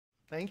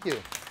Thank you.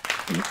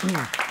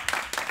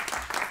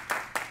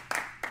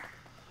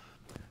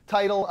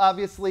 Title,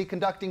 obviously,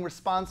 Conducting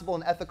Responsible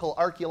and Ethical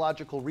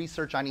Archaeological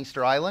Research on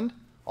Easter Island,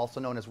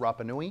 also known as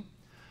Rapa Nui.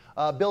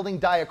 Building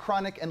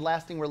diachronic and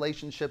lasting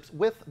relationships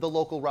with the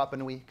local Rapa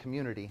Nui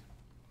community.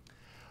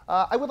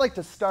 I would like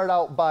to start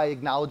out by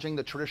acknowledging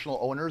the traditional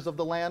owners of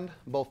the land,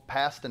 both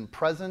past and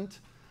present,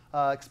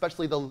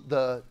 especially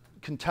the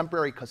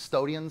contemporary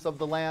custodians of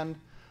the land.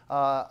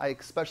 I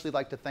especially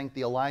like to thank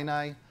the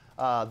Illini,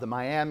 the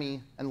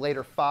Miami, and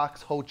later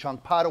Fox,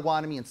 Ho-Chunk,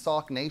 Potawatomi, and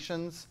Sauk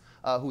nations,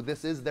 who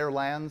this is their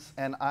lands,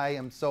 and I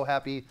am so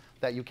happy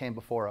that you came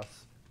before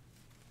us.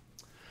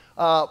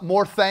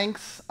 More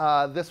thanks.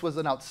 This was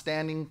an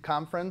outstanding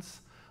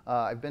conference.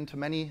 I've been to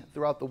many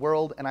throughout the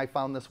world, and I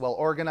found this well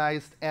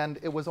organized, and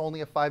it was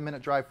only a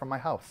 5-minute drive from my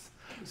house.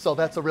 So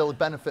that's a real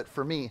benefit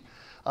for me.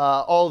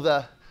 All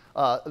the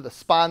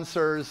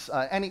sponsors,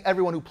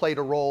 everyone who played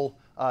a role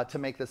to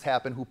make this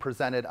happen, who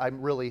presented, I'm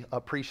really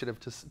appreciative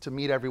to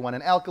meet everyone.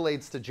 And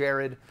accolades to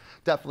Jared,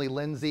 definitely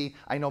Lindsay.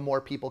 I know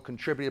more people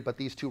contributed, but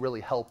these two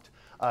really helped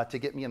to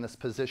get me in this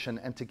position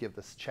and to give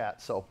this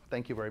chat. So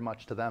thank you very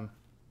much to them.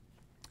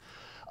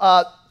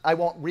 I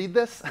won't read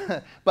this,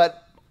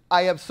 but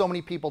I have so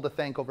many people to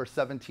thank. Over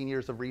 17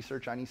 years of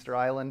research on Easter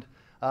Island.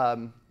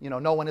 You know,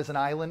 no one is an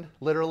island,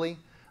 literally.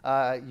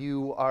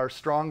 You are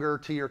stronger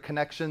to your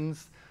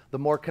connections. The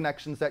more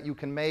connections that you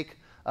can make,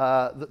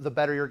 the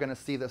better you're going to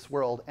see this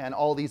world. And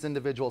all these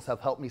individuals have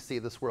helped me see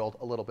this world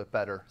a little bit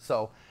better.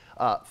 So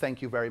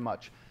thank you very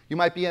much. You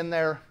might be in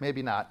there,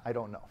 maybe not, I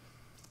don't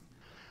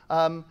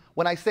know.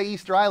 When I say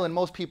Easter Island,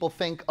 most people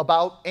think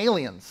about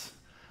aliens.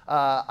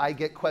 I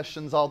get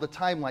questions all the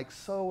time like,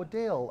 so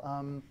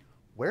Dale,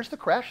 where's the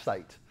crash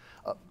site?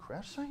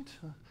 Crash site?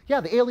 Yeah,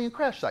 the alien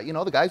crash site. You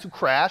know, the guys who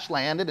crashed,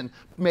 landed, and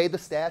made the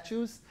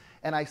statues.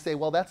 And I say,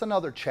 well, that's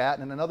another chat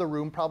in another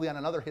room, probably on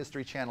another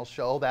History Channel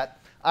show that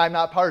I'm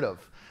not part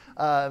of.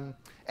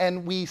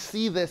 And we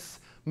see this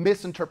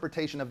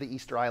misinterpretation of the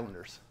Easter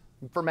Islanders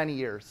for many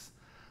years.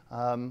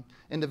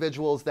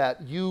 Individuals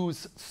that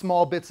use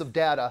small bits of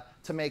data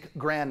to make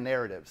grand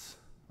narratives,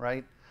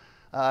 right?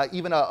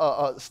 Even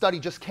a study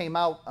just came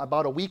out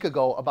about a week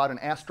ago about an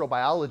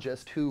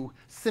astrobiologist who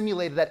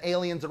simulated that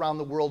aliens around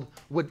the world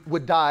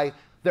would die,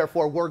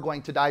 therefore we're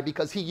going to die,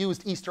 because he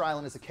used Easter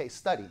Island as a case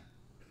study,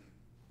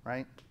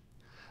 right?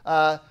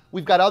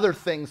 We've got other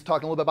things,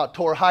 talking a little bit about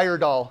Thor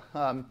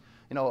Heyerdahl,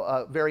 you know,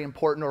 a very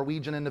important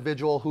Norwegian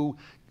individual who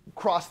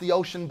crossed the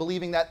ocean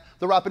believing that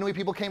the Rapa Nui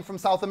people came from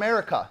South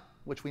America,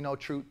 which we know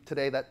true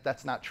today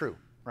that's not true,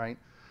 right?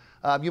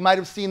 You might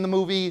have seen the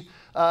movie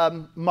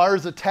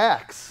Mars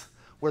Attacks,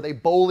 where they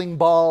bowling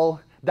ball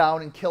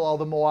down and kill all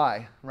the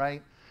Moai,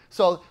 right?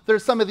 So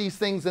there's some of these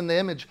things in the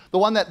image. The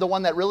one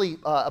that really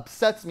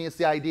upsets me is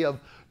the idea of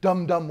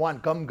dum dum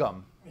want gum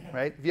gum,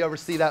 right? If you ever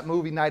see that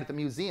movie Night at the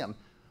Museum,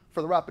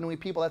 for the Rapa Nui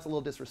people, that's a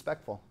little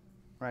disrespectful,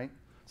 right?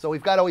 So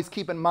we've got to always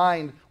keep in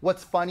mind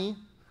what's funny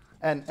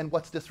and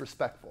what's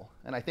disrespectful.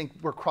 And I think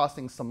we're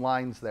crossing some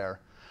lines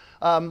there.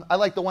 I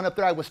like the one up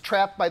there, I was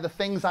trapped by the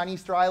things on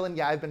Easter Island.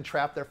 Yeah, I've been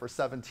trapped there for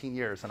 17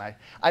 years, and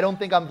I don't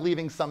think I'm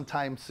leaving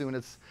sometime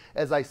soon.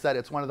 As I said,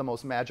 it's one of the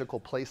most magical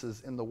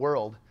places in the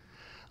world.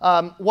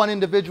 One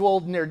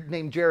individual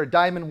named Jared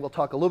Diamond, we'll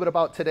talk a little bit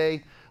about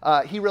today,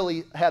 he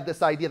really had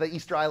this idea that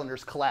Easter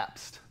Islanders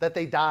collapsed, that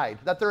they died,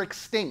 that they're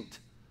extinct.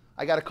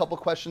 I got a couple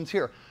questions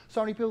here.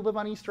 So how many people live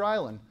on Easter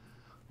Island?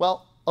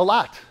 Well, a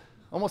lot,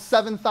 almost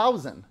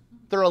 7,000.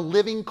 They're a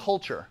living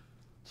culture.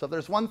 So if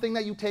there's one thing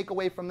that you take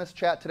away from this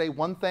chat today,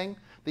 one thing,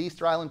 the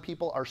Easter Island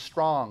people are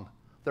strong.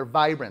 They're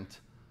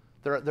vibrant.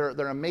 They're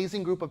an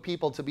amazing group of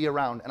people to be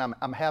around, and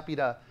I'm happy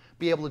to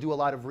be able to do a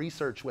lot of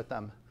research with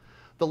them.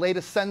 The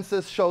latest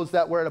census shows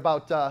that we're at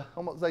about,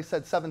 almost, as I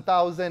said,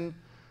 7,000,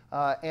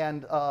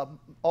 and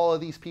all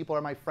of these people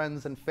are my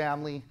friends and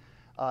family,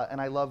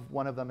 and I love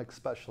one of them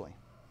especially.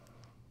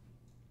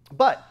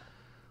 But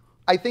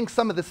I think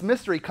some of this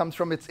mystery comes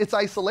from its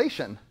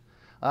isolation,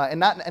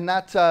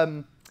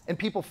 and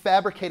people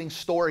fabricating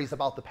stories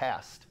about the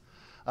past.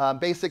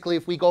 Basically,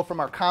 if we go from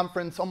our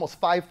conference almost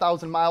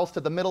 5,000 miles to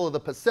the middle of the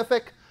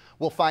Pacific,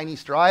 we'll find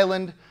Easter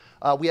Island.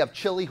 We have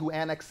Chile, who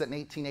annexed it in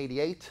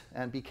 1888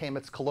 and became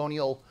its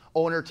colonial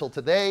owner till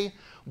today.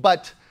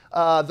 But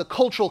the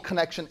cultural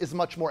connection is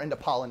much more into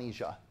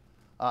Polynesia.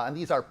 And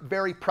these are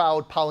very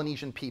proud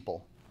Polynesian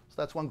people. So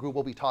that's one group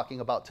we'll be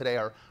talking about today,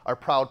 are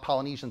proud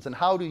Polynesians. And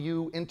how do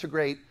you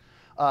integrate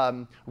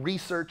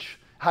research?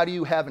 How do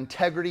you have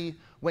integrity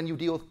when you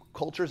deal with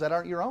cultures that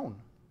aren't your own?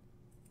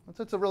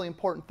 That's a really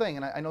important thing,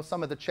 and I know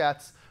some of the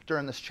chats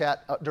during this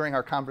chat, during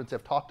our conference,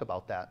 have talked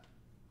about that.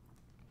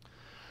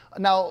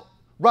 Now,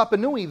 Rapa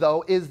Nui,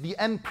 though, is the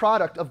end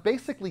product of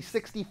basically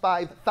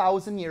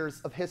 65,000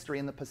 years of history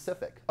in the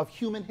Pacific, of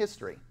human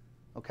history,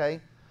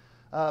 okay?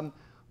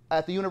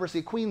 At the University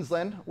of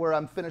Queensland, where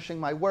I'm finishing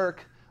my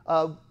work,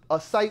 a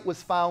site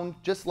was found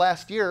just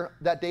last year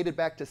that dated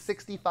back to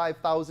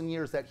 65,000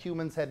 years that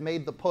humans had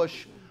made the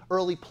push,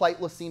 early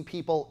Pleistocene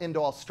people,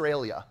 into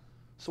Australia.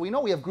 So we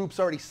know we have groups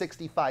already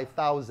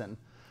 65,000.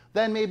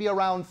 Then maybe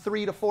around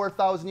 3,000 to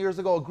 4,000 years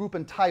ago, a group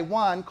in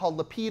Taiwan called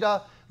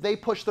Lapita, they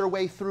pushed their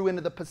way through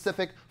into the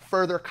Pacific,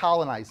 further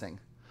colonizing.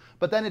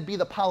 But then it'd be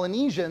the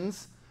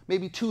Polynesians,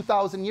 maybe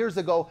 2,000 years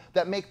ago,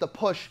 that make the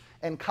push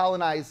and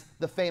colonize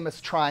the famous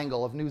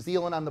triangle of New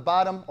Zealand on the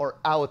bottom, or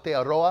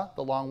Aotearoa,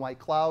 the long white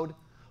cloud,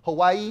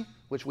 Hawaii,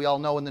 which we all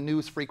know in the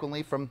news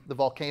frequently from the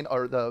volcano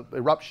or the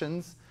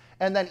eruptions,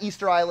 and then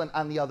Easter Island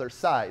on the other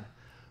side.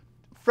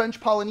 French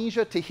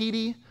Polynesia,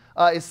 Tahiti,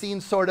 is seen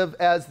sort of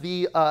as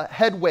the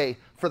headway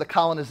for the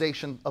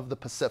colonization of the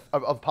Pacific,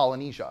 of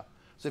Polynesia.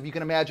 So if you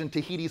can imagine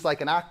Tahiti's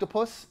like an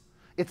octopus,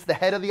 it's the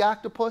head of the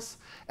octopus,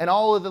 and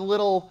all of the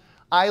little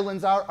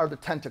islands are the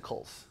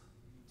tentacles.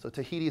 So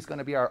Tahiti is going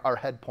to be our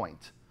head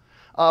point.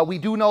 We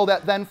do know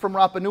that then from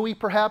Rapa Nui,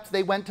 perhaps,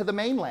 they went to the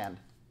mainland.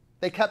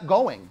 They kept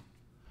going.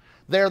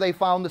 There they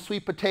found the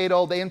sweet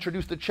potato, they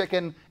introduced the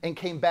chicken, and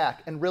came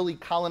back and really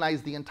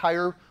colonized the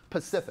entire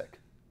Pacific.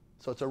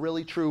 So it's a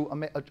really true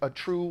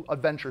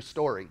adventure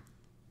story.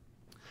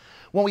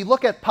 When we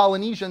look at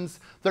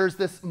Polynesians, there's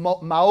this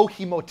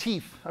Maohi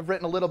motif. I've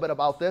written a little bit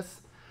about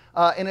this.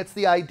 And it's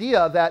the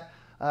idea that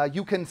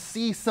you can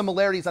see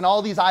similarities on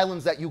all these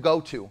islands that you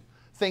go to.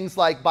 Things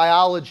like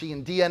biology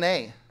and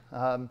DNA,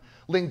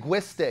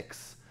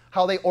 linguistics,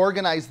 how they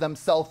organize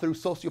themselves through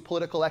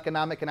sociopolitical,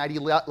 economic, and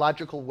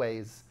ideological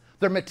ways.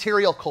 Their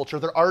material culture,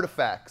 their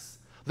artifacts,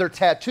 their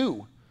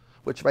tattoo,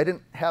 which if I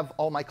didn't have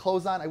all my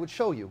clothes on, I would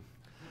show you.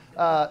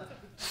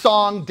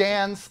 Song,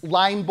 dance,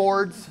 line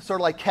boards,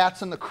 sort of like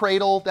cats in the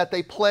cradle that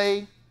they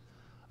play.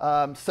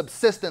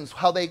 Subsistence,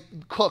 how they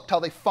cooked, how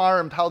they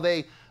farmed, how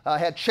they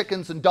had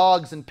chickens and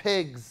dogs and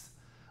pigs.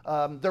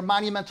 Their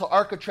monumental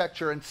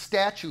architecture and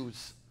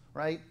statues,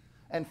 right?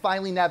 And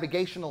finally,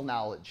 navigational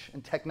knowledge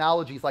and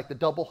technologies like the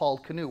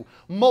double-hulled canoe.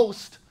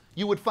 Most,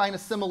 you would find a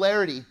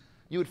similarity.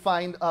 You would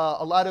find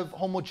a lot of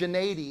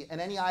homogeneity in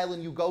any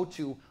island you go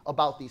to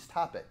about these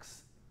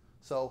topics.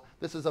 So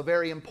this is a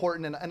very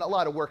important, and a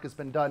lot of work has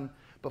been done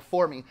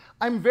before me.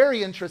 I'm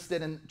very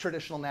interested in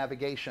traditional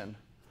navigation.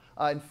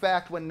 In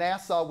fact, when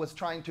NASA was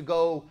trying to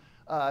go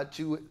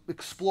to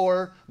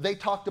explore, they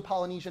talked to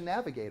Polynesian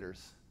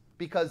navigators,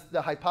 because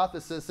the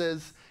hypothesis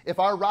is if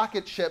our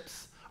rocket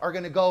ships are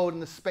going to go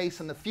into space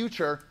in the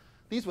future,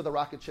 these were the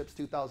rocket ships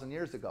 2,000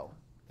 years ago.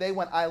 They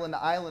went island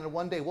to island, and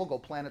one day we'll go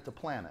planet to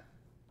planet,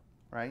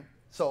 right?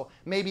 So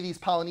maybe these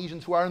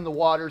Polynesians who are in the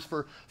waters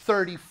for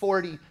 30,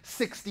 40,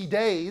 60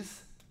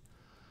 days,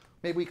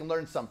 maybe we can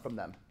learn some from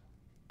them.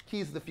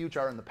 Keys to the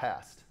future are in the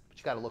past, but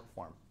you got to look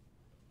for them.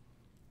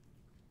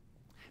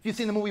 Have you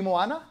seen the movie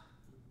Moana?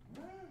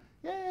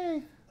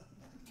 Yay.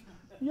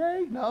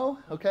 Yay, no?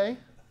 Okay.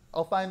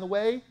 I'll find the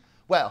way.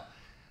 Well,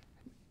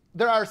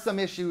 there are some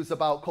issues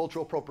about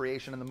cultural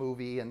appropriation in the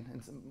movie and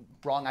some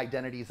wrong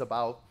identities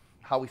about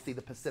how we see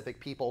the Pacific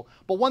people.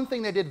 But one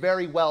thing they did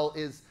very well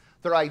is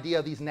their idea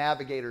of these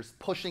navigators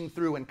pushing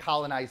through and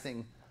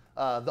colonizing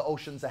the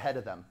oceans ahead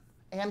of them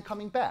and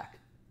coming back,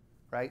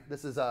 right?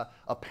 This is a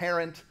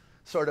parent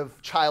sort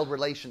of child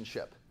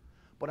relationship.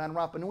 But on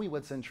Rapa Nui,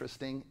 what's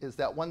interesting is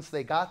that once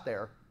they got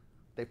there,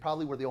 they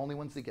probably were the only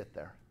ones to get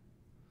there.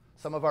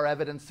 Some of our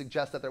evidence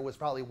suggests that there was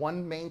probably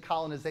one main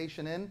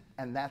colonization in,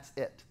 and that's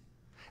it.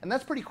 And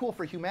that's pretty cool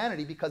for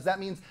humanity, because that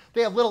means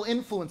they have little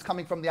influence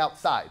coming from the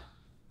outside.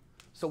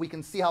 So we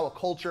can see how a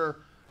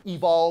culture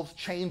evolves,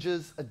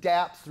 changes,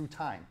 adapts through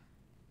time.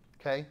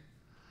 Okay?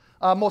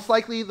 Most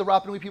likely, the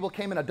Rapa Nui people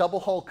came in a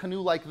double-hull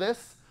canoe like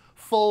this,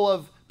 full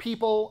of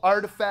people,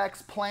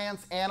 artifacts,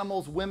 plants,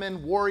 animals,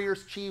 women,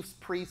 warriors, chiefs,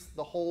 priests,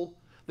 the whole.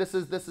 This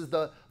is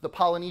the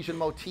Polynesian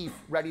motif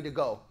ready to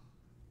go.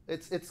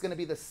 It's going to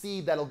be the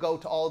seed that'll go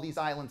to all these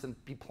islands and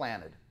be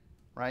planted,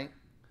 right?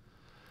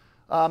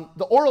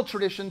 The oral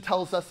tradition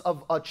tells us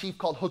of a chief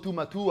called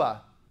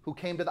Hotumatua who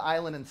came to the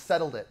island and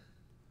settled it.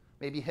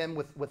 Maybe him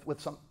with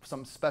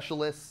some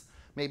specialists,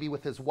 maybe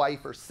with his wife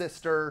or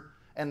sister,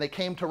 and they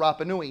came to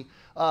Rapa Nui.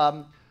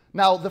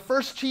 Now, the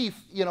first chief,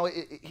 you know,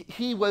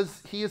 he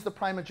is the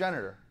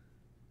primogenitor.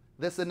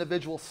 This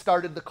individual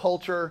started the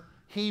culture.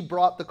 He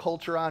brought the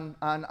culture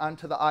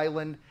onto the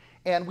island.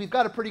 And we've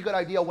got a pretty good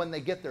idea when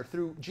they get there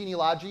through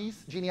genealogical,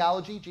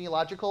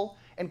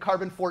 and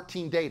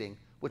carbon-14 dating,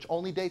 which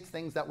only dates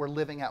things that were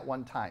living at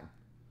one time.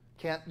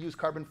 Can't use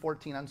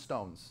carbon-14 on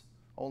stones,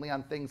 only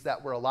on things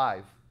that were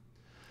alive.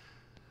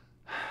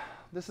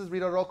 This is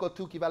Riroroko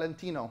Tuki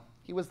Valentino.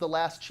 He was the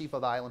last chief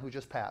of the island who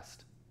just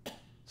passed.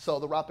 So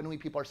the Rapa Nui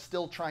people are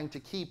still trying to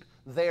keep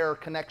their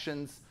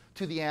connections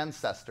to the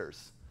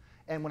ancestors.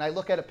 And when I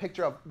look at a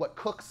picture of what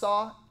Cook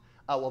saw,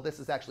 well, this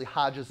is actually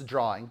Hodges'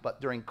 drawing,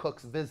 but during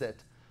Cook's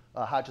visit,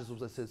 Hodges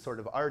was his sort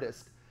of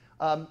artist.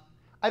 I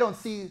don't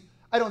see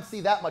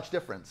that much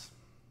difference,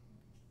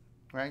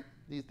 right?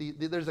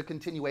 There's a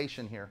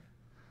continuation here.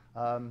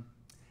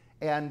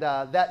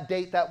 That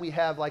date that we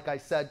have, like I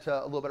said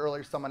a little bit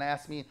earlier, someone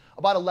asked me,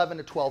 about 11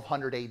 to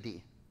 1200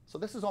 AD. So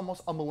this is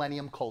almost a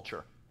millennium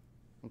culture,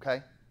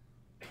 okay?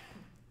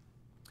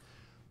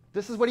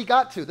 This is what he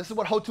got to. This is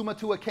what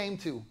Hotumatua came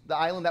to, the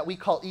island that we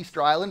call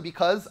Easter Island,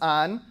 because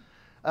on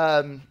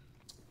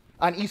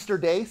On Easter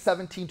Day,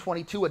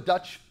 1722, a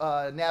Dutch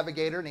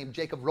navigator named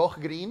Jacob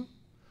Roggeveen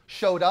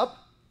showed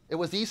up. It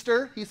was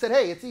Easter. He said,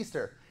 hey, it's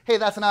Easter. Hey,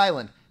 that's an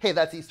island. Hey,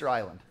 that's Easter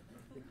Island.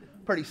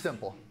 Pretty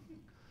simple.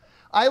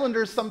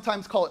 Islanders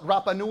sometimes call it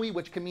Rapa Nui,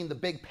 which can mean the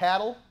big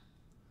paddle.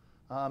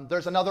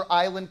 There's another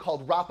island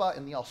called Rapa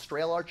in the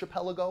Austral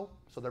archipelago,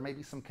 so there may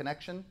be some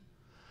connection.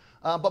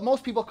 But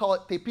most people call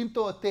it Te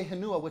Pinto Te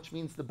Henua, which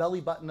means the belly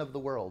button of the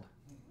world.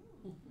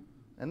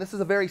 And this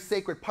is a very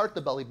sacred part,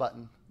 the belly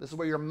button. This is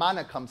where your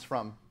mana comes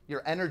from,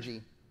 your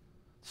energy.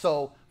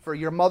 So for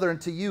your mother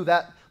and to you,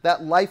 that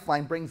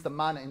lifeline brings the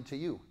mana into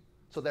you.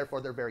 So therefore,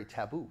 they're very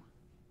taboo.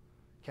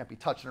 Can't be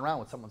touching around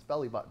with someone's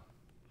belly button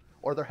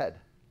or their head.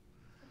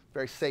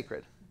 Very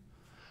sacred.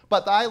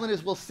 But the island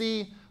is, we'll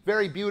see,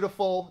 very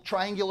beautiful,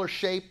 triangular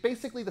shape,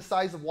 basically the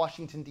size of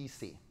Washington,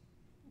 D.C.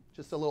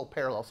 Just a little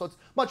parallel. So it's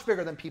much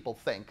bigger than people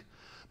think.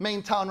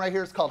 Main town right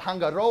here is called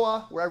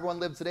Hangaroa, where everyone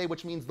lives today,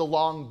 which means the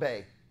Long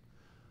Bay.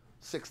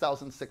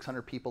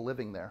 6,600 people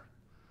living there.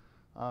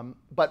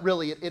 But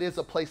really, it is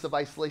a place of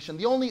isolation.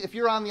 If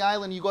you're on the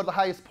island, you go to the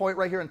highest point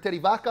right here in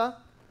Terivaca,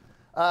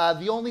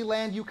 the only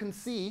land you can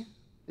see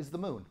is the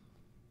moon.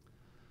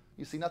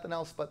 You see nothing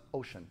else but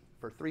ocean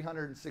for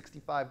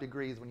 365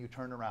 degrees when you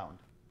turn around.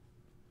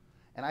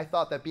 And I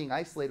thought that being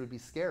isolated would be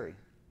scary.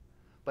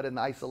 But in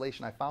the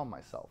isolation, I found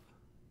myself.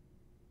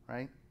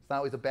 Right? It's not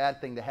always a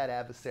bad thing to have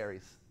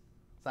adversaries.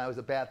 It's not always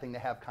a bad thing to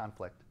have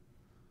conflict.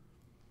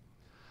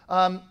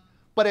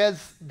 But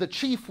as the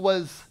chief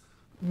was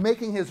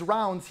making his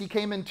rounds, he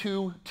came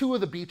into two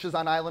of the beaches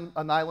on island.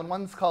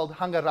 One's called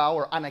Hangarau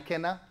or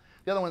Anakena.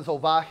 The other one's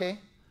Ovahe.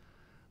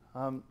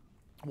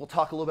 We'll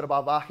talk a little bit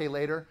about Vahe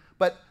later.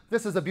 But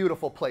this is a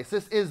beautiful place.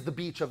 This is the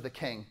beach of the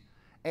king.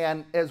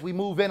 And as we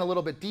move in a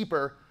little bit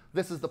deeper,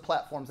 this is the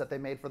platforms that they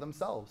made for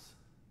themselves.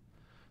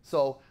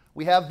 So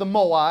we have the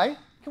moai.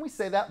 Can we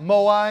say that?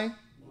 Moai.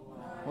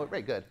 Oh,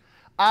 very good.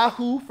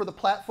 Ahu for the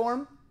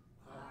platform.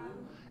 Ahu.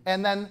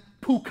 And then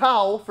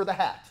pukau for the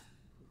hat.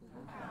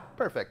 Pukau.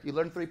 Perfect. You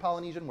learned 3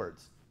 Polynesian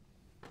words.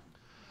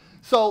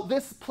 So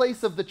this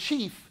place of the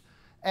chief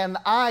and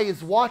the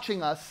eyes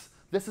watching us,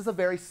 this is a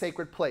very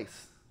sacred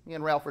place. Me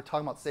and Ralph were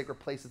talking about sacred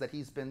places that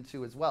he's been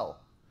to as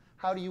well.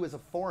 How do you as a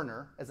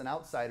foreigner, as an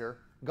outsider,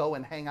 go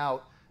and hang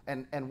out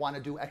and want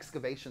to do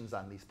excavations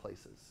on these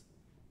places?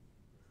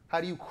 How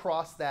do you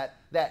cross that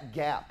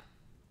gap?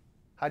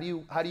 How do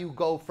you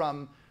go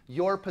from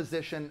your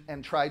position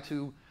and try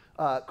to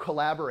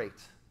collaborate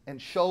and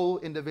show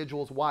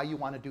individuals why you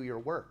want to do your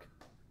work?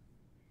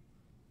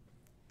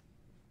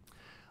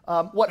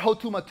 What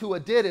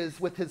Hotumatua did is,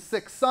 with his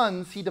 6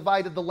 sons, he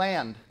divided the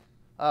land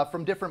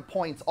from different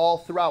points all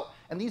throughout.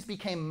 And these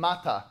became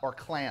mata, or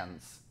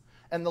clans.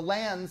 And the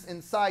lands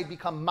inside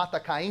become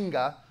mata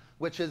kainga,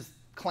 which is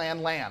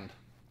clan land.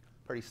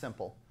 Pretty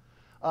simple.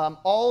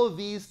 All of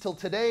these till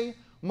today,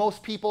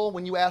 most people,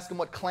 when you ask them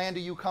what clan do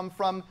you come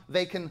from,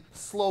 they can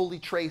slowly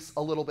trace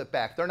a little bit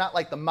back. They're not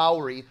like the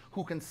Maori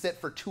who can sit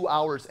for 2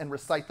 hours and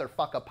recite their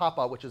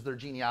whakapapa, which is their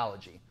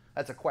genealogy.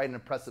 That's quite an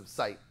impressive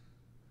sight.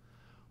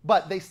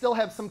 But they still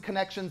have some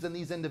connections in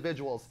these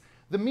individuals.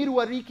 The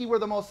Miruariki were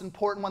the most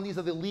important one. These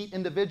are the elite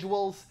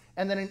individuals.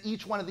 And then in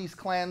each one of these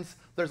clans,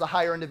 there's a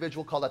higher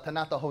individual called a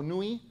Tanata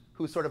Honui,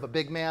 who's sort of a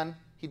big man.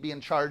 He'd be in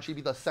charge. He'd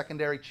be the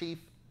secondary chief.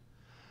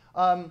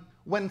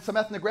 When some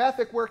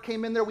ethnographic work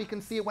came in there, we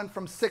can see it went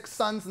from 6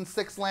 sons and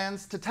 6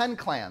 lands to 10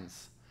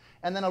 clans.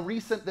 And then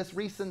this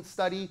recent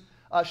study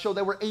showed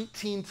there were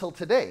 18 till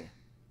today.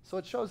 So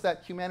it shows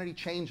that humanity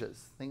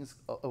changes. Things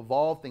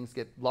evolve, things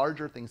get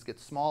larger, things get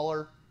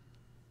smaller.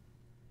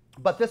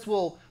 But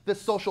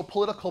this social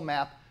political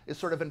map is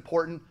sort of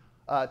important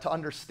to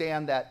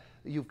understand that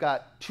you've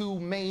got 2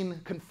 main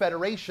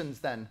confederations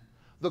then.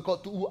 The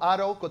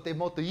Kotu'aro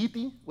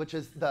Kotemotoiti, which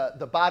is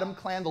the bottom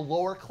clan, the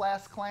lower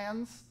class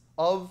clans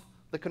of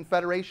the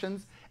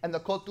confederations, and the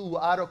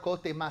Kotu'aro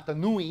Kote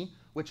Matanui,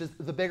 which is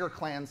the bigger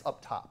clans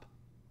up top.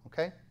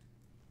 Okay?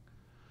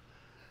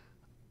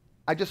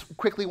 I just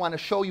quickly want to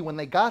show you when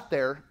they got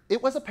there,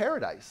 it was a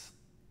paradise.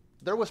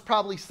 There was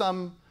probably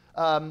some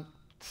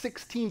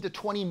 16 to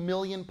 20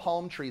 million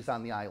palm trees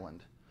on the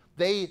island.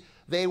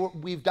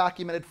 We've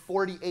documented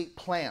 48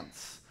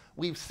 plants.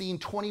 We've seen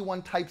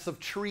 21 types of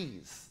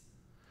trees.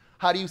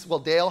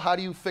 Dale, how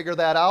do you figure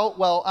that out?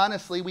 Well,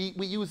 honestly, we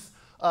use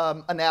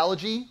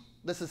analogy.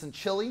 This is in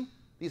Chile.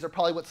 These are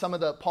probably what some of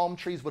the palm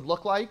trees would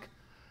look like.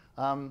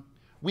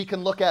 We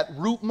can look at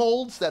root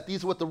molds,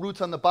 these are what the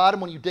roots on the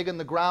bottom. When you dig in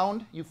the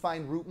ground, you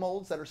find root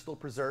molds that are still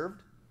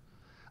preserved.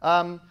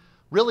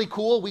 Really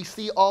cool, we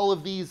see all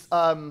of these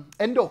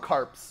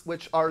endocarps,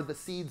 which are the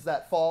seeds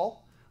that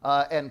fall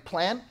and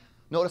plant.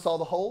 Notice all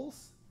the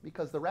holes?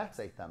 Because the rats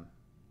ate them.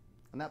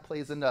 And that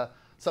plays into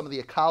some of the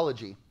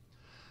ecology.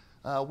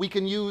 We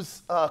can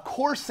use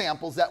core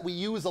samples that we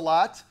use a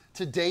lot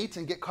to date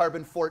and get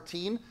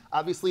carbon-14.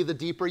 Obviously, the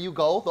deeper you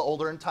go, the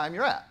older in time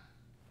you're at,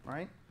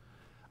 right?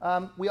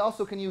 We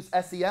also can use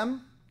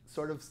SEM,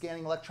 sort of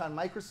scanning electron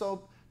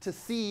microscope, to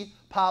see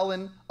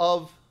pollen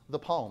of the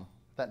palm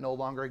that no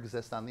longer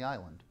exists on the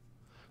island.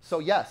 So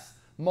yes,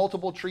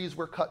 multiple trees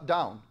were cut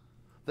down.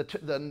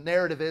 The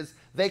narrative is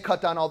they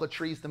cut down all the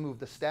trees to move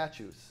the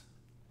statues.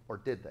 Or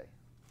did they?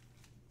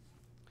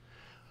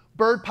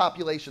 Bird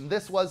population.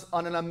 This was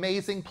an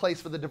amazing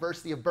place for the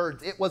diversity of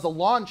birds. It was a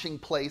launching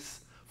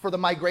place for the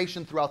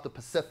migration throughout the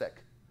Pacific.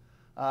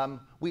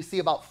 We see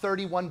about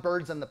 31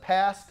 birds in the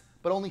past,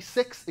 but only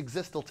 6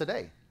 exist till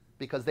today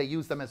because they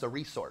use them as a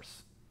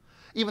resource.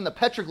 Even the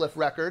petroglyph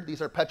record,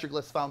 these are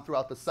petroglyphs found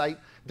throughout the site,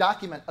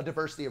 document a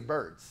diversity of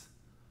birds.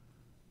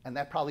 And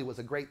that probably was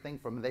a great thing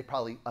for them. They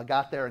probably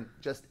got there and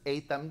just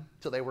ate them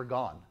till they were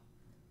gone.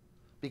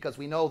 Because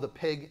we know the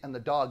pig and the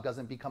dog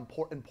doesn't become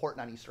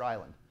important on Easter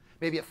Island.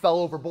 Maybe it fell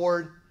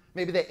overboard.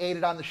 Maybe they ate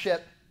it on the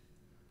ship.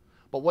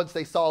 But once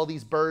they saw all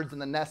these birds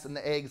and the nests and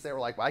the eggs, they were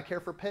like, well, I care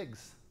for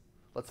pigs.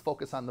 Let's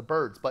focus on the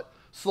birds. But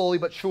slowly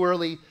but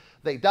surely,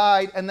 they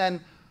died. And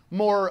then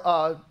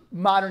more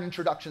modern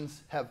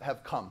introductions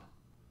have come.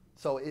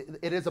 So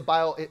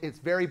it's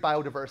very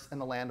biodiverse in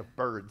the land of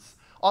birds.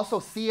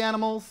 Also, sea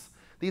animals.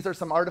 These are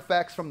some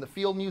artifacts from the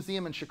Field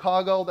Museum in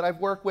Chicago that I've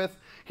worked with.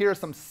 Here are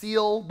some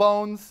seal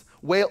bones,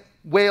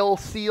 whale,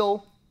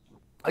 seal.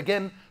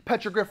 Again,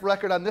 petroglyph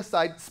record on this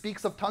side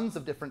speaks of tons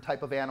of different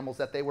type of animals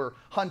that they were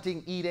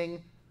hunting,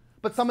 eating.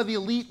 But some of the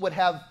elite would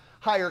have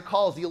higher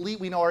calls. The elite,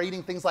 we know, are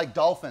eating things like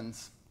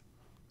dolphins,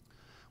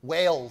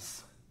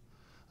 whales,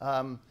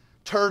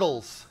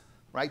 turtles,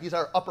 right? These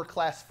are upper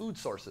class food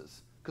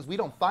sources because we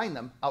don't find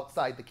them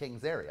outside the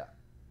king's area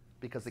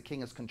because the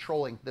king is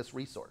controlling this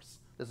resource.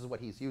 This is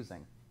what he's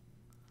using.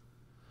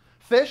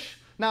 Fish.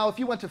 Now, if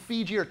you went to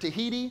Fiji or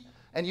Tahiti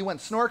and you went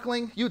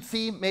snorkeling, you'd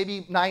see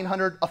maybe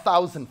 900,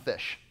 1,000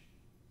 fish.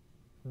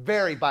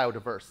 Very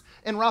biodiverse.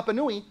 In Rapa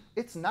Nui,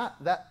 it's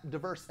not that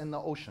diverse in the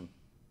ocean.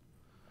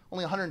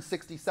 Only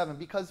 167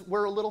 because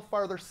we're a little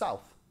farther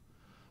south.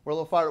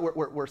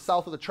 We're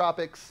south of the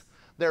tropics.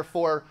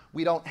 Therefore,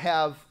 we don't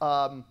have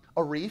a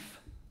reef.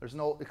 There's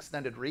no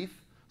extended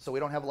reef, so we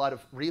don't have a lot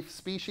of reef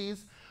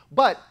species.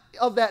 But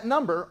of that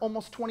number,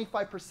 almost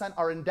 25%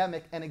 are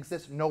endemic and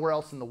exist nowhere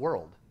else in the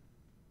world.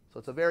 So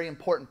it's a very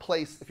important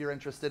place if you're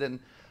interested in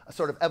a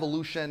sort of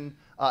evolution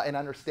and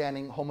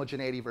understanding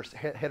homogeneity versus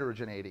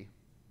heterogeneity.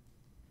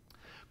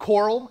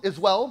 Coral as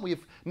well. We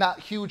have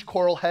not huge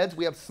coral heads.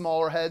 We have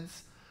smaller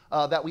heads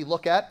that we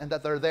look at and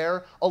that they're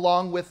there,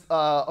 along with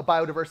a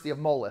biodiversity of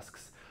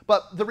mollusks.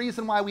 But the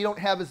reason why we don't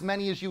have as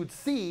many as you would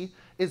see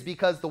is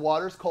because the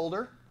water's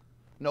colder,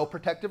 no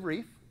protective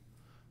reef.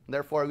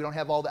 Therefore, we don't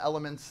have all the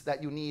elements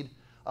that you need,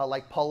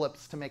 like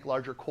polyps, to make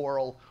larger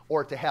coral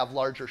or to have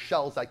larger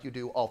shells like you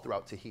do all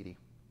throughout Tahiti.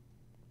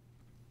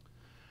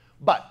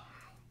 But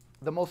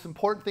the most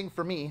important thing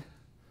for me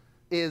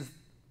is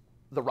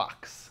the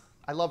rocks.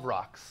 I love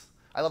rocks.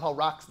 I love how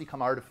rocks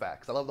become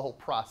artifacts. I love the whole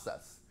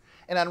process.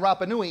 And on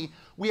Rapa Nui,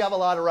 we have a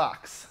lot of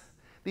rocks.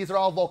 These are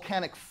all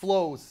volcanic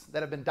flows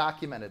that have been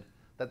documented,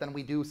 that then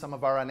we do some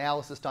of our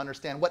analysis to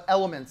understand what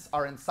elements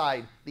are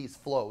inside these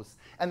flows.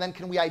 And then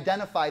can we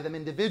identify them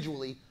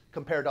individually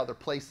compared to other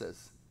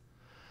places?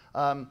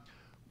 The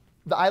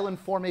island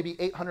formed maybe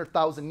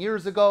 800,000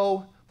 years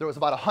ago. There was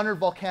about 100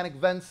 volcanic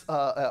events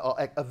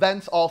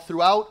all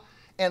throughout.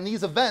 And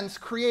these events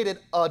created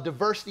a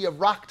diversity of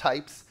rock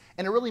types,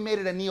 and it really made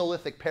it a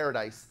Neolithic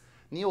paradise.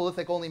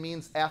 Neolithic only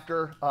means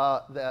after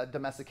the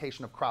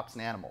domestication of crops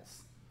and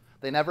animals.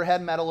 They never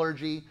had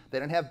metallurgy. They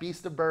didn't have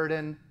beasts of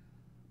burden.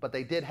 But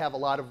they did have a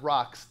lot of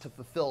rocks to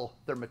fulfill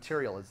their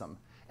materialism.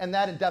 And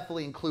that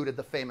definitely included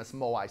the famous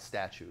Moai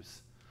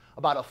statues.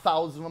 About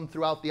 1,000 of them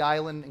throughout the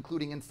island,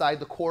 including inside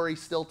the quarry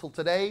still till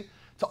today,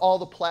 to all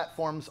the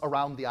platforms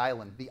around the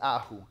island, the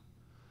Ahu.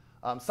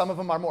 Some of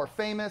them are more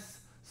famous.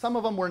 Some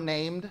of them were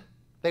named.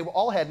 They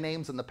all had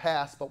names in the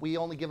past, but we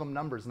only give them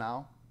numbers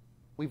now.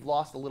 We've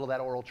lost a little of that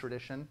oral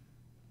tradition,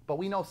 but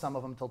we know some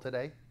of them till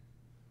today.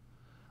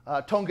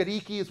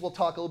 Tongariki, as we'll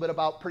talk a little bit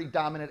about, pretty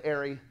dominant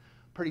area.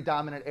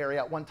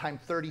 At one time,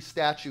 30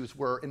 statues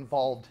were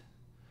involved.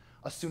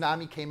 A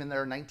tsunami came in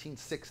there in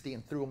 1960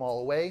 and threw them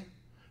all away.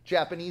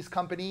 Japanese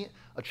company,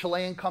 a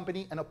Chilean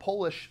company, and a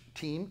Polish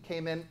team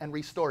came in and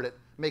restored it,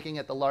 making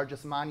it the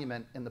largest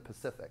monument in the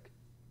Pacific.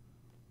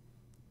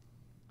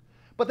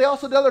 But they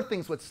also did other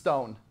things with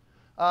stone.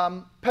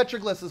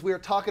 Petroglyphs, as we were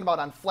talking about,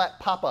 on flat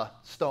papa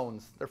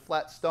stones. They're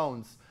flat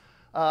stones.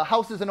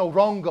 Houses in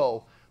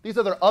Orongo. These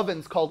are their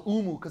ovens called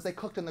umu because they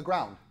cooked in the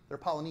ground. They're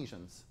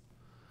Polynesians.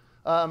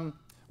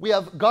 We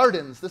have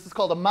gardens. This is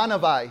called a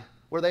manavai,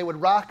 where they would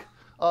rock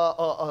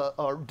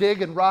or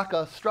dig and rock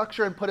a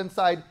structure and put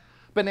inside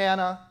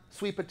banana,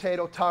 sweet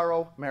potato,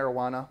 taro,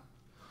 marijuana.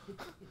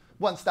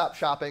 One-stop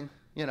shopping,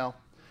 you know.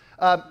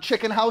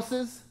 Chicken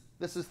houses.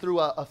 This is through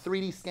a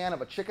 3D scan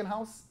of a chicken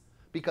house.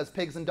 Because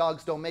pigs and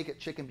dogs don't make it,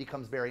 chicken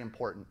becomes very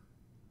important.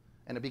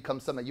 And it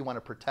becomes something that you want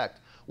to protect.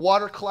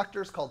 Water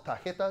collectors called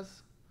tajetas.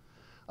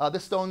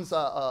 This stone's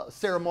a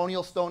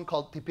ceremonial stone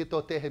called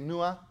Tipito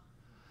Tehenua.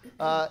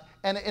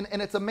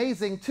 And it's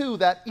amazing, too,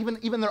 that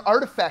even their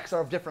artifacts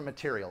are of different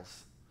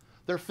materials.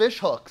 They're fish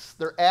hooks,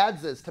 they're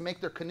adzes to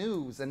make their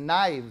canoes and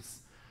knives.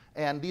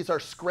 And these are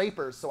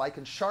scrapers so I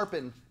can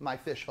sharpen my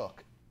fish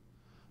hook.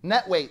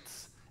 Net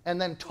weights, and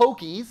then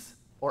tokis,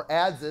 or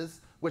adzes,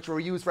 which were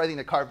used for anything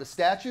to carve the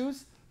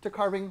statues to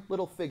carving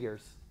little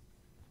figures.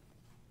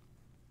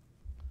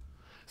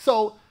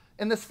 So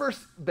in this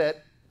first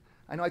bit,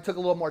 I know I took a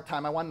little more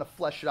time. I wanted to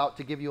flesh it out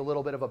to give you a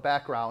little bit of a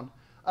background.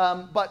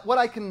 But what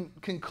I can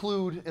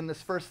conclude in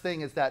this first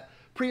thing is that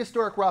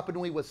prehistoric Rapa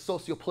Nui was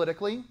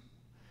sociopolitically,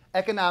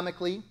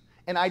 economically,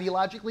 and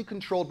ideologically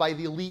controlled by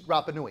the elite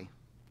Rapa Nui,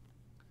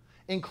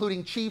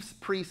 including chiefs,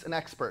 priests, and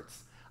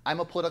experts. I'm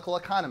a political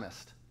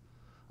economist.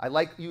 I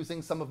like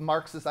using some of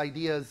Marx's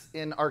ideas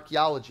in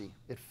archaeology.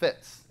 It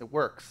fits, it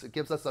works. It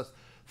gives us a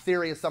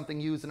theory is something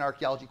used in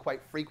archaeology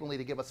quite frequently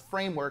to give us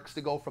frameworks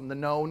to go from the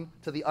known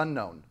to the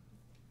unknown.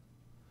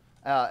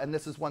 And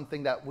this is one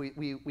thing that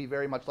we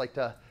very much like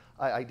to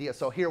idea.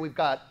 So here we've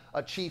got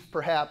a chief,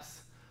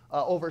 perhaps,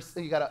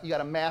 you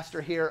got a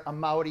master here, a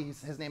Maori.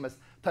 His name is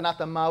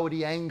Tanata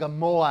Maori Anga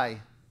Moai.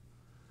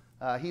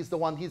 He's the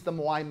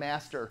Moai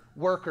master.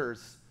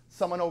 Workers,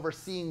 someone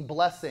overseeing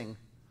blessing.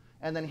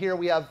 And then here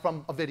we have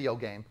from a video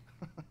game.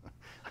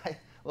 A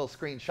little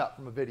screenshot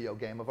from a video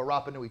game of a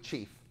Rapa Nui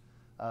chief.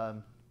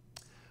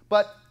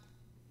 But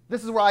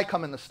this is where I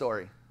come in the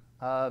story.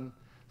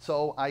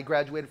 So I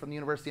graduated from the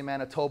University of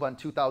Manitoba in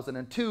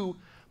 2002.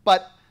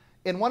 But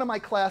in one of my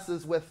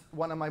classes with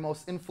one of my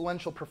most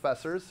influential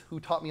professors who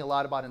taught me a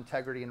lot about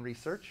integrity and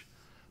research,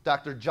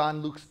 Dr.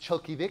 Jean-Luc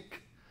Chilkiewicz,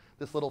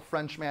 this little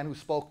French man who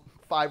spoke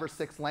 5 or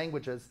 6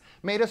 languages,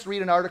 made us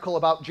read an article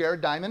about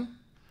Jared Diamond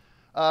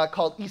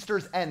called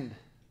Easter's End.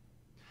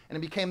 And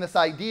it became this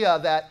idea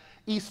that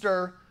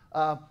Easter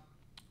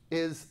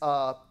is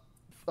cause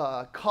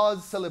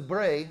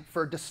célèbre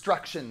for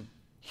destruction,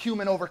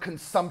 human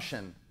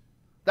overconsumption.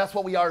 That's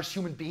what we are as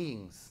human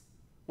beings.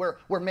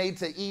 We're made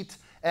to eat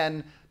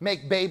and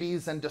make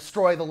babies and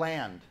destroy the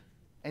land.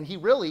 And he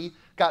really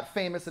got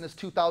famous in his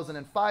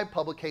 2005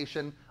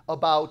 publication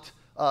about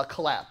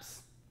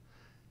collapse.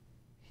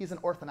 He's an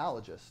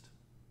ornithologist.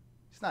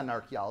 He's not an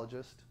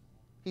archaeologist.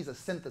 He's a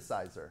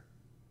synthesizer.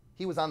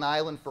 He was on the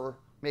island for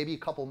maybe a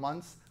couple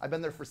months. I've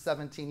been there for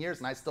 17 years,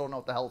 and I still don't know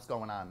what the hell's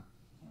going on.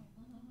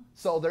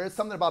 So there is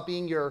something about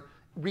being your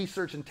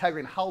research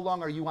integrity, and how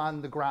long are you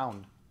on the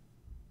ground?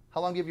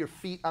 How long do you have your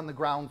feet on the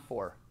ground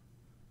for?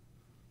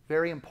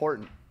 Very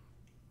important.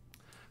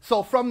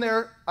 So from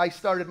there, I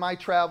started my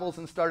travels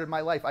and started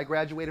my life. I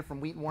graduated from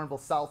Wheaton-Warrenville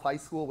South High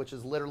School, which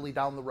is literally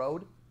down the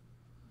road.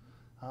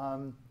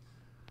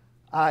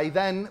 I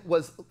then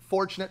was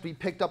fortunate to be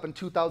picked up in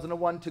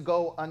 2001 to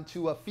go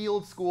onto a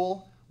field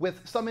school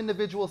with some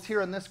individuals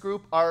here in this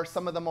group are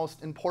some of the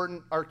most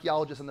important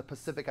archaeologists in the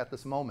Pacific at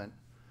this moment.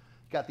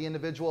 You got the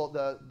individual,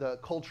 the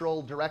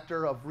cultural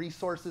director of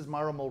resources,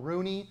 Mara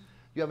Mulrooney.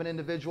 You have an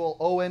individual,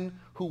 Owen,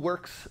 who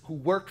worked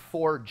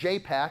for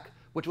JPAC,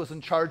 which was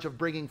in charge of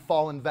bringing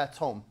fallen vets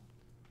home.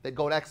 They'd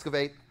go and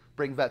excavate,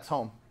 bring vets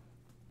home,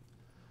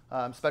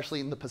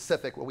 especially in the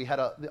Pacific, where we had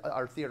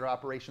our theater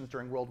operations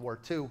during World War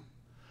II.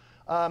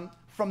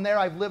 From there,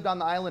 I've lived on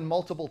the island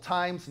multiple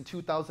times. In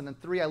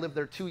 2003, I lived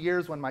there 2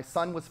 years when my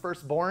son was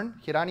first born,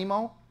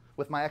 Hiranimo,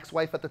 with my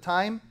ex-wife at the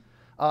time.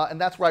 And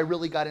that's where I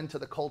really got into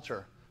the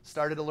culture,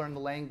 started to learn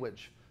the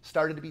language,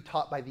 started to be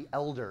taught by the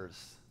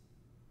elders.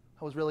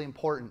 That was really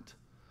important.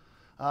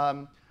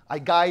 I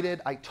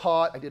guided, I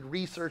taught, I did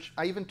research,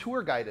 I even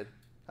tour guided.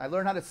 I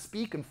learned how to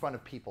speak in front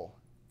of people.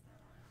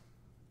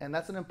 And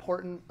that's an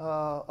important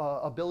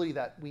ability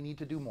that we need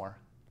to do more.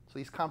 So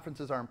these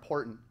conferences are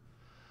important.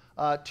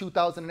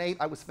 2008,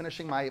 I was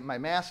finishing my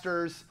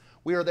master's.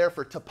 We were there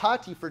for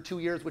Tapati for 2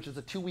 years, which is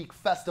a 2-week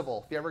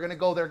festival. If you're ever going to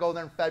go there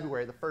in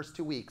February, the first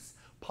 2 weeks.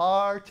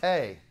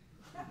 Partay.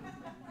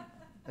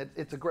 But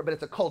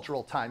it's a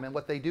cultural time. And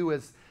what they do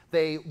is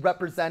they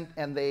represent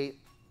and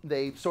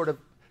they sort of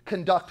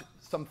conduct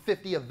some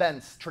 50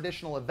 events,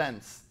 traditional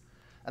events.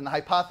 And the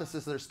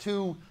hypothesis, there's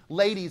 2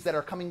 ladies that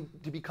are coming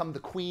to become the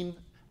queen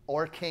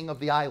or king of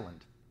the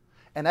island.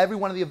 And every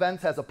one of the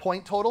events has a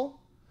point total.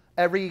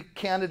 Every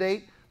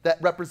candidate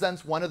that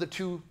represents one of the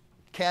 2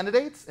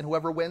 candidates, and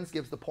whoever wins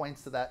gives the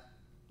points to that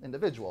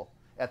individual.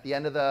 At the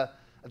end of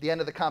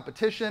the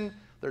competition,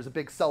 there's a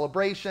big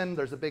celebration,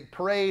 there's a big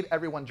parade,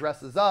 everyone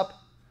dresses up,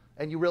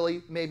 and you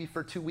really, maybe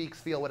for 2 weeks,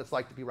 feel what it's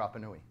like to be Rapa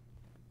Nui.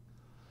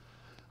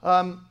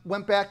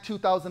 Went back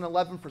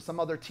 2011 for some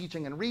other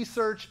teaching and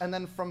research, and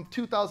then from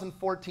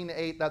 2014 to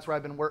 8, that's where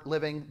I've been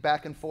living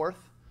back and forth.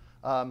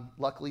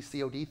 Luckily,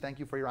 COD, thank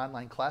you for your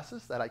online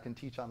classes that I can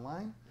teach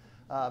online.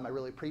 I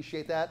really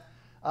appreciate that.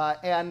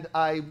 And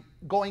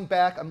going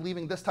back, I'm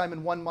leaving this time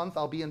in 1 month.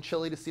 I'll be in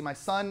Chile to see my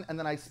son, and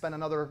then I spend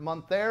another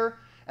month there.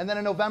 And then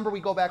in November, we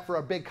go back for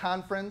our big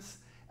conference,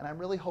 and I'm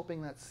really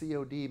hoping that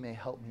COD may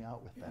help me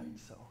out with that.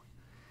 So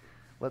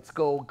let's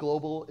go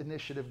Global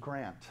Initiative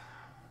Grant.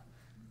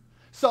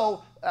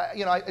 So,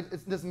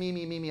 this is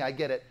me, I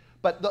get it.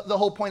 But the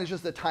whole point is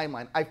just the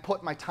timeline. I've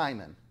put my time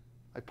in.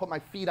 I've put my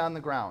feet on the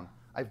ground.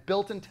 I've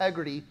built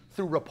integrity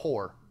through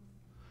rapport.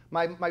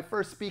 My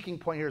first speaking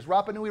point here is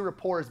Rapa Nui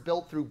rapport is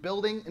built through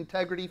building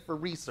integrity for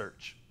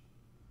research.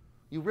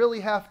 You really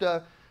have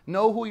to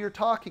know who you're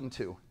talking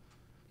to.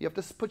 You have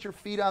to put your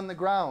feet on the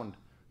ground.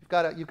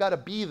 You've got to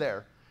be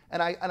there.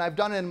 And I've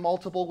done it in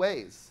multiple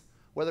ways.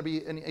 whether it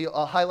be, and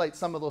I'll highlight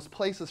some of those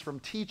places from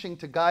teaching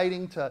to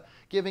guiding to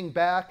giving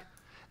back.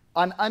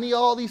 On any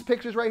all these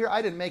pictures right here,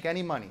 I didn't make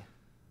any money.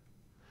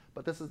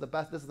 But this is the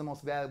best, this is the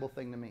most valuable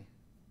thing to me,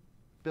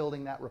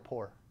 building that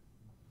rapport.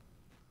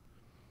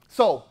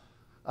 So,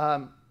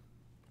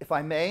 if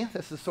I may,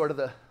 this is sort of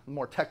the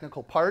more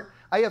technical part.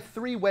 I have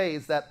 3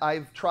 ways that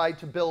I've tried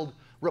to build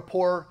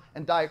rapport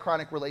and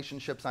diachronic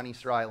relationships on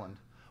Easter Island.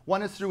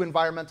 One is through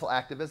environmental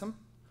activism,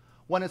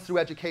 one is through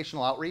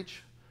educational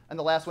outreach, and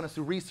the last one is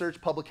through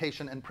research,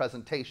 publication, and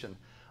presentation.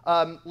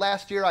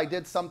 Last year I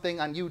did something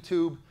on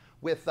YouTube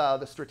with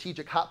the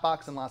Strategic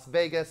Hotbox in Las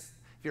Vegas.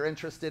 If you're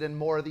interested in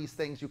more of these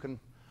things, you can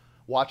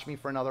watch me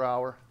for another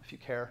hour if you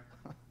care.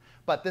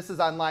 But this is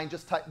online.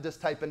 Just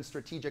type in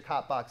Strategic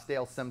Hotbox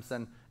Dale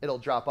Simpson. It'll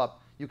drop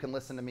up. You can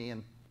listen to me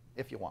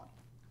if you want.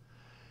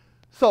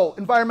 So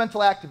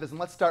environmental activism.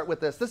 Let's start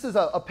with this. This is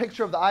a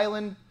picture of the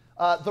island.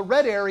 The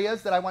red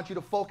areas that I want you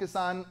to focus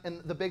on,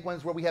 and the big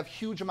ones where we have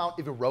huge amount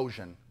of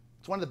erosion.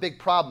 It's one of the big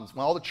problems.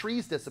 When all the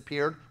trees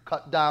disappeared,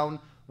 cut down,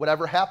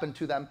 whatever happened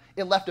to them,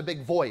 it left a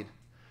big void.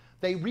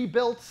 They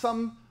rebuilt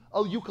some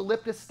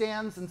eucalyptus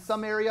stands in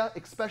some area,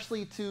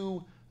 especially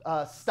to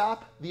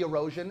stop the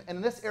erosion. And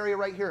in this area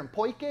right here in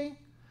Poike,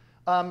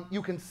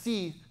 you can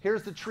see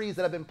here's the trees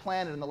that have been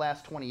planted in the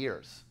last 20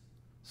 years.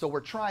 So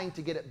we're trying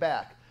to get it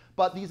back.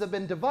 But these have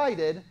been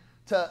divided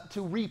to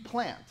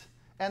replant.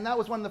 And that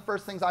was one of the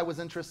first things I was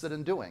interested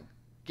in doing.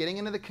 Getting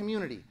into the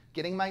community,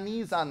 getting my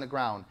knees on the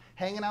ground,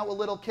 hanging out with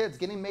little kids,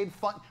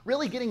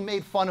 really getting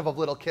made fun of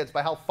little kids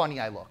by how funny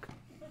I look.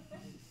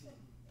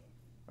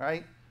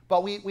 Right?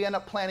 But we end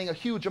up planting a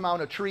huge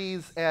amount of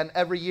trees, and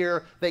every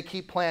year they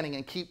keep planting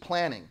and keep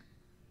planting.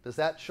 Does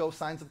that show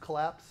signs of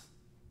collapse?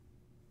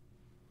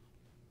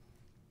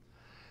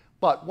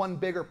 But one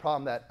bigger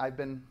problem that I've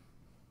been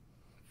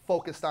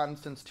focused on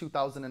since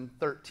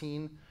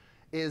 2013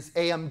 is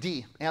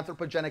AMD,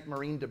 anthropogenic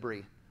marine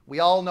debris. We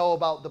all know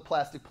about the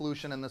plastic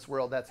pollution in this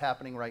world that's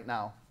happening right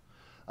now.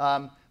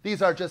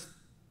 These are just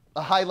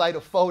a highlight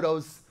of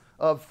photos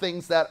of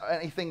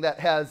anything that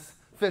has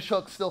fish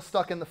hooks still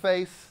stuck in the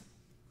face,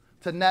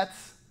 to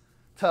nets,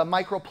 to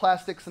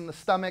microplastics in the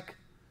stomach,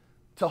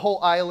 to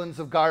whole islands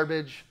of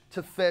garbage,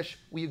 to fish.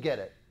 Well, you get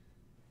it.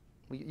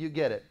 You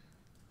get it.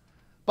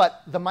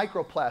 But the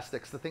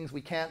microplastics, the things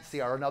we can't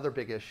see, are another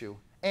big issue.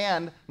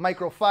 And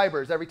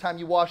microfibers. Every time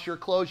you wash your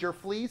clothes, your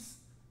fleece,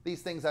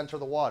 these things enter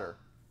the water.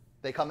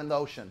 They come in the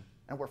ocean,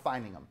 and we're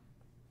finding them.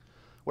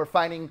 We're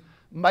finding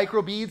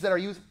microbeads that are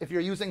used. If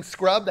you're using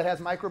scrub that has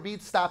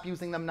microbeads, stop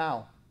using them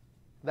now.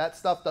 That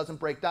stuff doesn't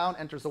break down,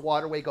 enters the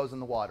waterway, goes in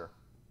the water.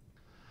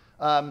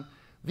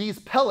 These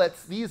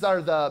pellets, these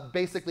are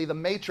basically the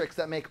matrix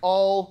that make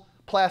all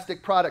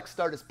plastic products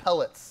start as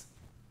pellets.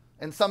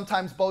 And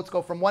sometimes boats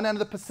go from one end of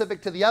the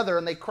Pacific to the other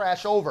and they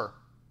crash over.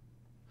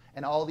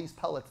 And all these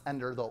pellets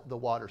enter the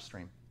water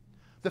stream.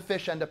 The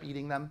fish end up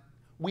eating them.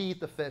 We eat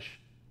the fish,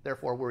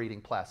 therefore we're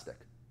eating plastic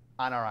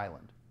on our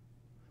island.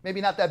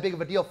 Maybe not that big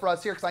of a deal for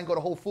us here because I can go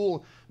to Whole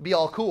Foods and be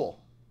all cool.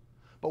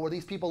 But where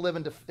these people live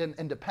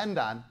and depend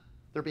on,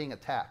 they're being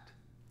attacked.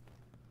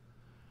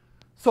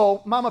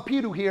 So Mama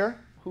Piru here,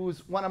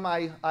 who's one of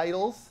my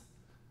idols,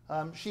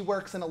 she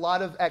works in a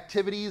lot of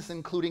activities,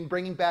 including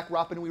bringing back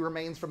Rapa Nui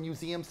remains from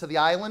museums to the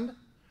island,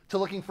 to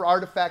looking for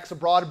artifacts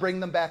abroad to bring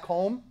them back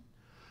home.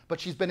 But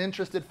she's been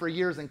interested for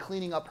years in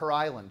cleaning up her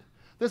island.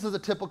 This is a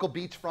typical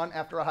beachfront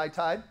after a high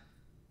tide,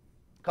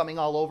 coming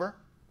all over.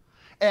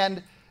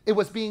 And it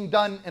was being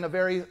done in a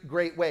very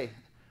great way,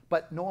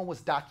 but no one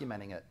was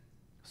documenting it.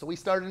 So we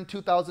started in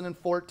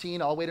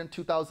 2014, all the way to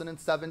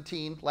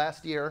 2017,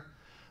 last year.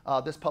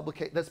 This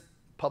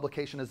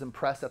publication is in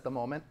press at the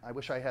moment. I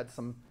wish I had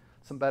some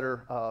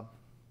better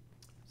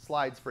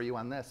slides for you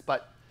on this,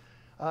 but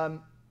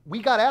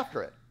we got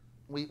after it.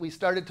 We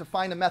started to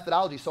find a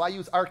methodology. So I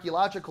use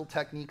archaeological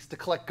techniques to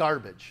collect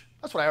garbage.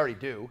 That's what I already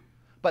do.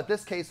 But in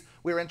this case,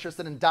 we were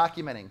interested in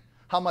documenting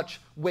how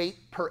much weight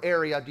per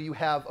area do you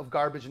have of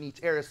garbage in each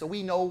area, so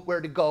we know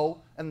where to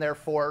go and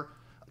therefore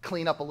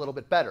clean up a little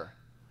bit better.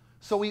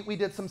 So we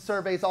did some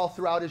surveys all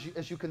throughout,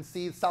 as you can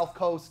see, South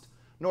Coast,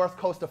 North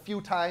Coast a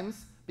few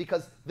times,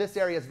 because this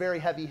area is very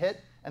heavy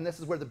hit, and this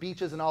is where the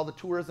beaches and all the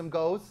tourism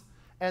goes,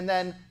 and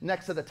then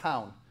next to the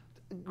town.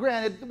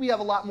 Granted, we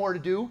have a lot more to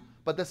do,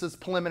 but this is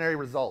preliminary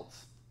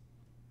results.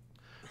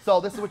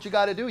 So this is what you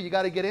got to do. You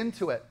got to get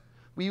into it.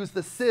 We use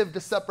the sieve to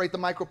separate the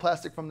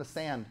microplastic from the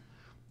sand.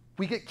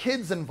 We get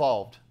kids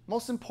involved.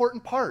 Most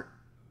important part.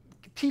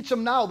 Teach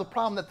them now the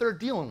problem that they're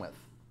dealing with.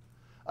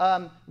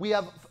 We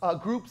have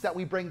groups that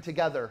we bring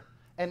together,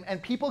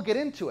 and people get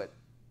into it.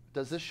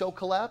 Does this show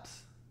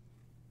collapse?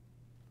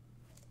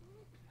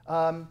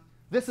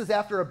 This is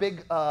after a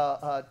big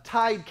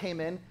tide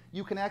came in.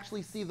 You can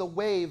actually see the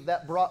wave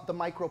that brought the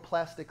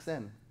microplastics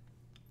in,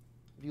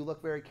 if you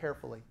look very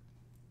carefully.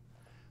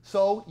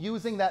 So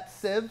using that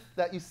sieve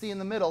that you see in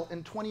the middle,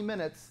 in 20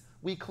 minutes,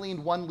 we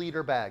cleaned 1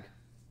 liter bag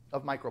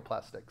of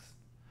microplastics.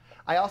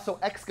 I also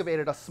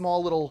excavated a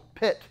small little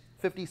pit,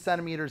 50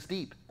 centimeters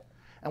deep.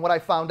 And what I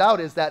found out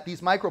is that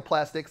these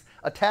microplastics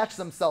attach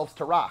themselves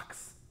to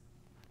rocks.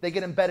 They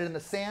get embedded in the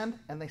sand,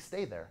 and they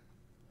stay there.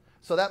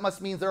 So that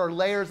must mean there are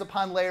layers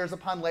upon layers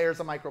upon layers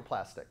of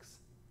microplastics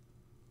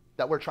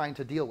that we're trying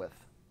to deal with.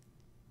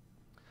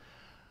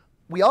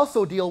 We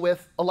also deal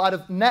with a lot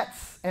of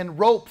nets and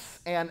ropes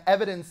and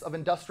evidence of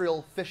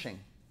industrial fishing.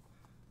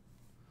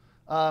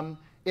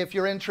 If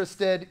you're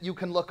interested, you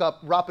can look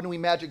up Rapa Nui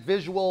Magic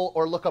Visual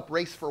or look up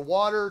Race for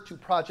Water, two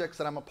projects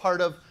that I'm a part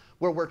of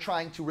where we're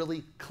trying to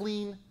really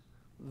clean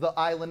the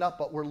island up,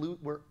 but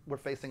we're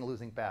facing a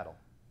losing battle.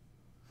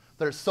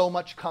 There's so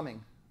much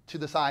coming to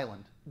this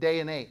island, day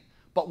and night,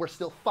 but we're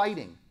still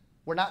fighting.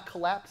 We're not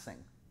collapsing.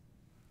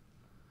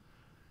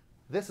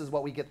 This is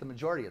what we get the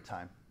majority of the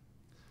time.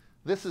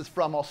 This is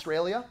from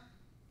Australia.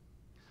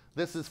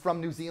 This is from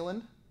New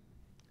Zealand.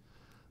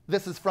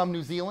 This is from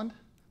New Zealand.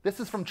 This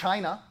is from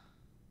China.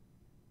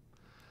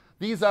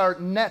 These are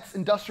nets,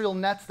 industrial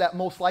nets that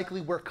most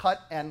likely were cut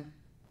and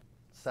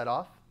set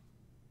off.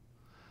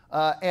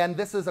 And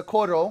this is a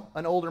koro,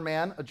 an older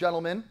man, a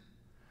gentleman,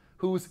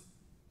 who's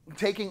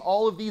taking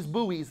all of these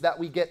buoys that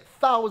we get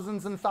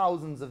thousands and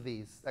thousands of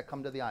these that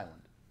come to the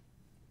island.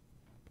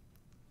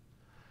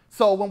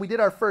 So when we did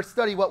our first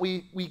study, what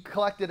we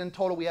collected in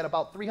total, we had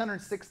about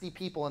 360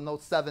 people in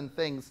those 7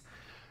 things.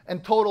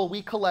 In total,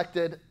 we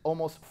collected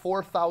almost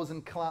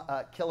 4,000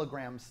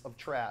 kilograms of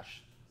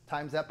trash.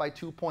 Times that by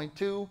 2.2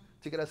 to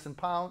get us in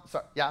pounds.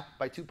 Sorry, yeah,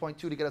 by 2.2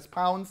 to get us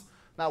pounds.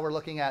 Now we're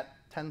looking at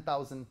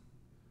 10,000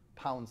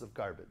 pounds of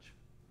garbage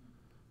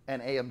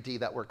and AMD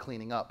that we're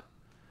cleaning up.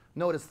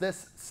 Notice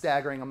this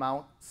staggering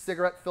amount.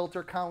 Cigarette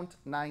filter count,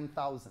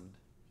 9,000.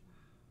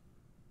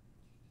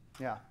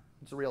 Yeah,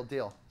 it's a real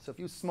deal. So if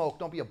you smoke,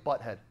 don't be a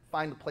butthead.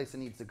 Find the place it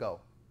needs to go.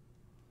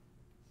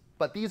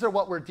 But these are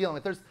what we're dealing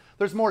with.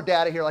 There's more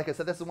data here. Like I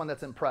said, this is one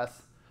that's in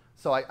press.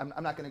 So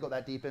I'm not going to go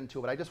that deep into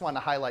it. But I just wanted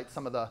to highlight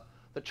some of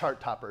the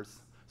chart toppers.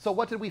 So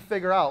what did we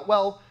figure out?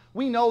 Well,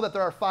 we know that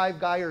there are 5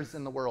 gyres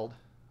in the world.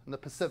 And the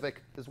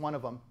Pacific is one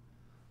of them.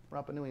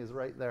 Rapa Nui is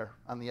right there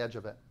on the edge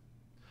of it.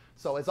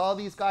 So as all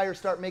these gyres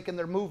start making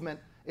their movement,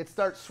 it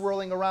starts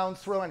swirling around,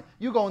 swirling.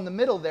 You go in the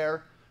middle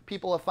there,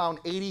 people have found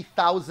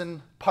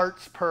 80,000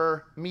 parts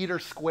per meter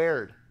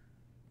squared.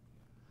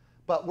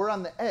 But we're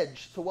on the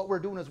edge, so what we're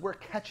doing is we're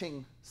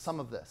catching some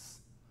of this.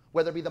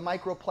 Whether it be the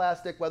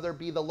microplastic, whether it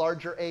be the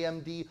larger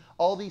AMD,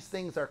 all these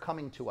things are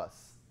coming to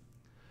us.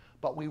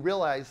 But we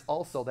realize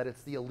also that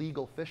it's the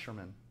illegal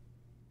fishermen.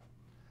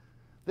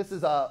 This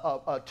is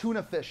a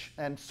tuna fish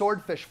and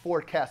swordfish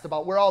forecast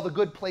about where all the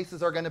good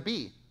places are going to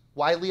be,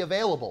 widely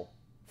available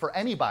for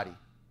anybody.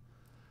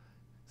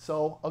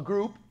 So a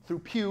group through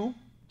Pew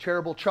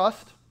Charitable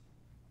Trust,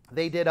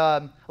 they did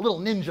a little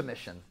ninja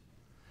mission.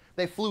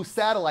 They flew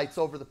satellites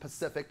over the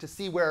Pacific to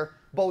see where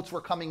boats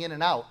were coming in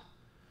and out.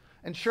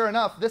 And sure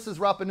enough, this is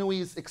Rapa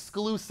Nui's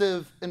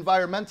exclusive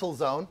environmental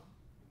zone.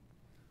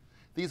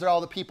 These are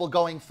all the people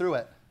going through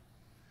it.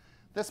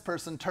 This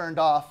person turned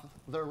off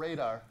their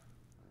radar,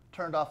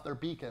 turned off their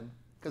beacon,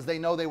 because they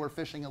know they were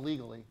fishing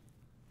illegally.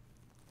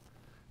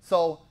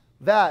 So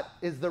that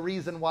is the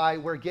reason why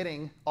we're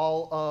getting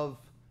all of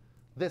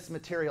this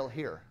material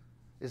here,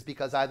 is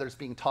because either it's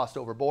being tossed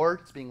overboard,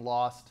 it's being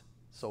lost,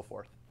 so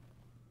forth.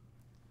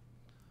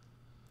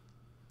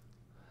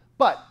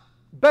 But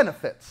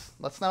benefits,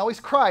 let's not always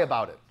cry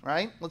about it,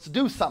 right? Let's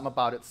do something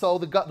about it. So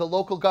the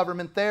local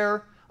government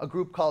there, a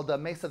group called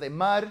Mesa de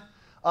Mar,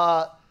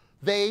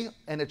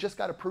 and it just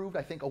got approved,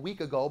 I think, a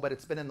week ago, but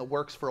it's been in the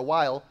works for a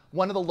while,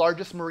 one of the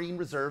largest marine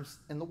reserves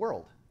in the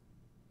world.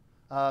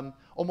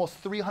 Almost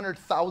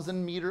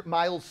 300,000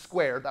 miles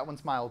squared, that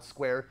one's miles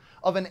squared,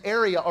 of an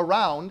area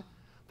around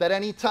that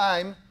any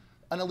time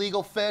an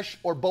illegal fish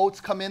or boats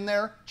come in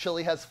there,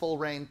 Chile has full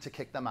reign to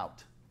kick them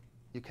out.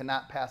 You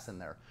cannot pass in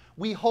there.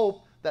 We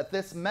hope that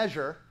this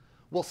measure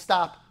will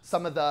stop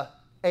some of the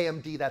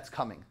AMD that's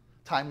coming.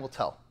 Time will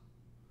tell.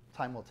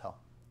 Time will tell.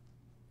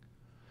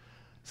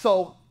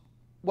 So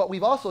what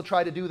we've also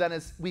tried to do then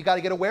is we've got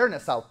to get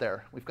awareness out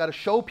there. We've got to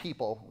show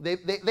people.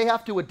 They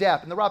have to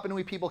adapt, and the Rapa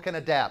Nui people can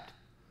adapt.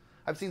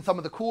 I've seen some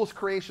of the coolest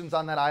creations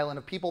on that island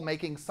of people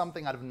making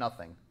something out of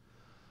nothing.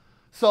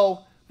 So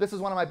this is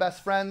one of my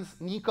best friends,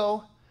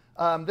 Nico.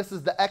 This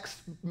is the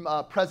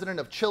ex-president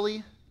of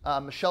Chile,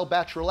 Michelle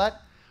Bachelet.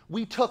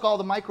 We took all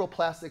the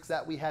microplastics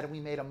that we had and we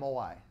made a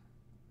moai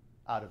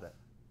out of it.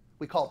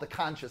 We call it the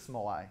conscious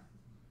moai,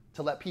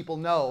 to let people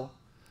know,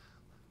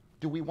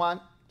 do we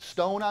want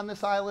stone on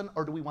this island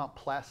or do we want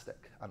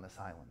plastic on this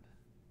island?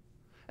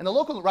 And the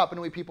local Rapa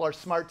Nui people are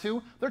smart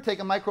too. They're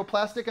taking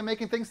microplastic and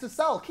making things to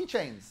sell,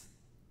 keychains.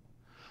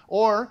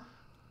 Or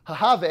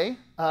Hahave,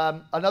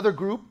 another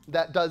group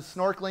that does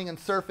snorkeling and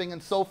surfing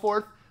and so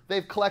forth,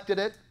 they've collected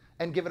it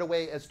and give it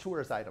away as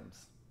tourist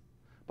items.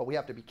 But we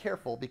have to be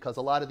careful because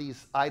a lot of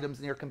these items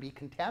in here can be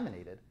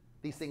contaminated.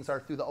 These things are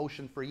through the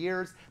ocean for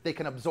years. They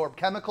can absorb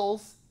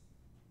chemicals.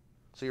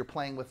 So you're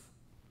playing with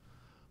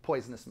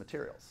poisonous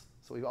materials.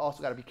 So we've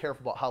also got to be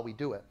careful about how we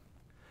do it.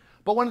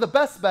 But one of the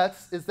best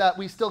bets is that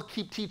we still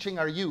keep teaching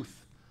our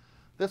youth.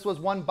 This was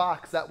one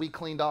box that we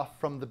cleaned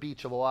off from the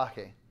beach of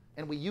Oahe.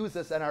 And we use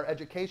this in our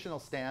educational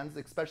stands,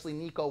 especially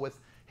Nico with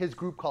his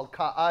group called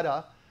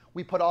Ka'ara.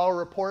 We put all our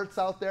reports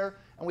out there,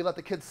 and we let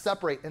the kids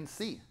separate and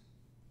see.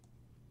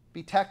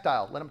 Be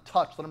tactile, let them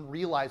touch, let them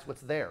realize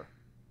what's there.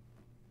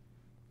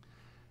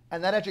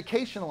 And that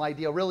educational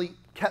idea really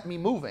kept me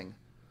moving.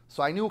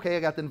 So I knew, okay, I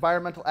got the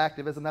environmental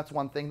activism, that's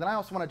one thing. Then I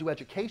also want to do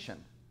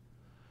education.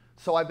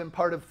 So I've been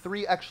part of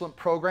 3 excellent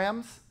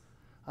programs.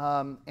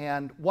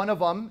 And one of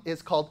them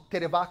is called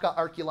Terevaca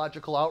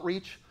Archaeological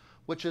Outreach,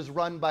 which is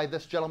run by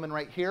this gentleman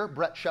right here,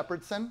 Brett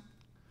Shepherdson.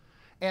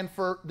 And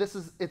this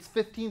is its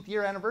 15th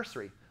year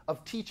anniversary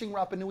of teaching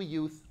Rapa Nui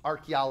youth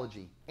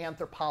archaeology,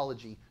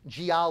 anthropology,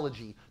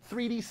 geology,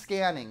 3D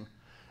scanning,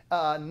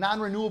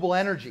 non-renewable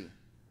energy.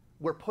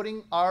 We're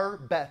putting our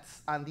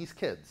bets on these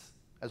kids,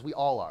 as we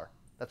all are.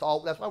 That's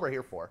why we're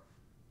here for.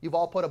 You've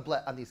all put a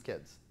bet on these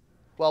kids.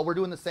 Well, we're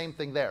doing the same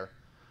thing there.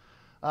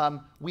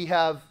 We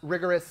have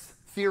rigorous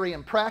theory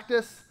and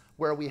practice,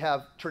 where we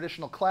have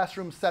traditional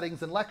classroom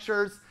settings and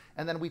lectures,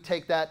 and then we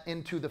take that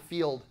into the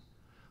field.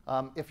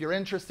 If you're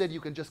interested,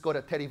 you can just go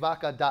to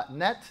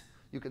terevaca.net.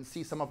 You can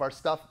see some of our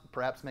stuff,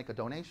 perhaps make a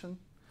donation.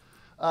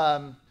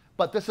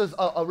 But this is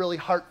a really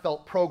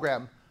heartfelt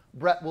program.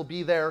 Brett will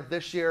be there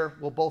this year.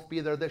 We'll both be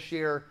there this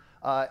year.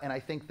 And I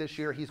think this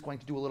year he's going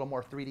to do a little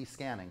more 3D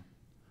scanning.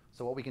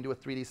 So what we can do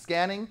with 3D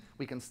scanning,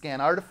 we can scan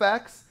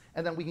artifacts,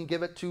 and then we can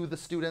give it to the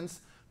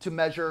students to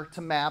measure,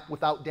 to map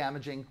without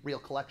damaging real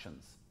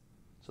collections.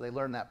 So they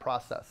learn that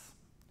process.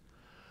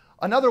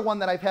 Another one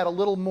that I've had a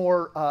little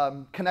more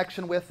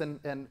connection with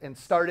and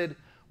started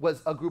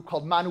was a group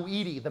called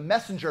Manuiri, the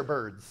messenger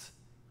birds.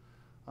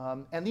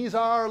 And these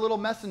are little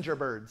messenger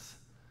birds.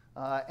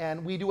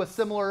 And we do a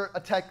similar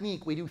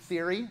technique. We do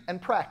theory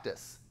and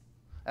practice.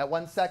 At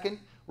 1 second,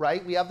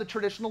 right, we have the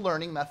traditional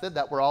learning method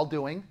that we're all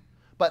doing.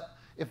 But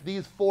if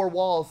these 4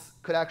 walls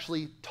could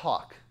actually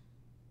talk,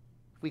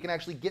 we can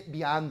actually get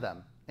beyond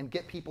them and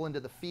get people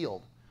into the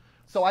field.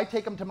 So I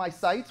take them to my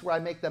sites where I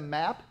make them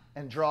map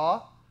and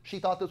draw. She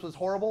thought this was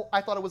horrible.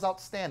 I thought it was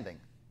outstanding.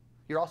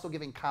 You're also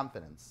giving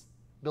confidence,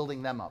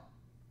 building them up,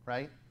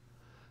 right?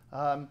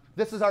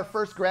 This is our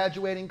first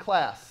graduating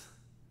class.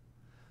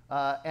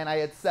 And I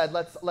had said,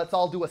 let's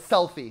all do a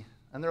selfie.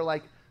 And they're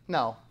like,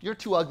 no, you're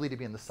too ugly to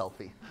be in the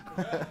selfie.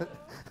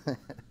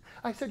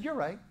 I said, you're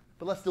right,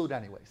 but let's do it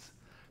anyways.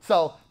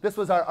 So this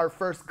was our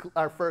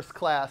first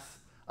class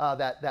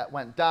that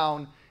went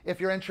down. If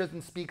you're interested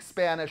in speak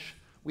Spanish,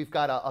 we've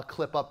got a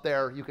clip up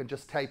there. You can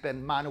just type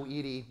in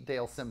Manuiri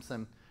Dale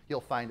Simpson.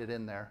 You'll find it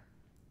in there.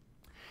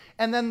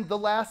 And then the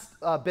last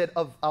bit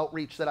of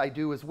outreach that I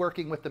do is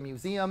working with the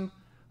museum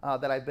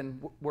that I've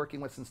been working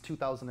with since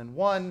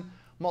 2001,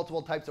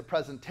 multiple types of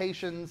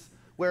presentations,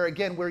 where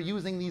again, we're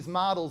using these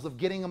models of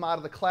getting them out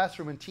of the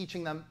classroom and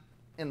teaching them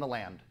in the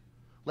land,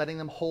 letting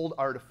them hold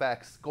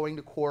artifacts, going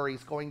to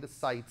quarries, going to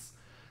sites.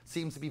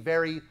 Seems to be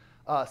very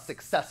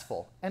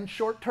successful. And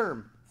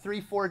short-term,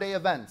 3-4 day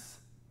events,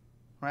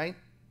 right?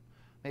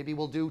 Maybe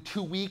we'll do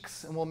 2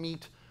 weeks and we'll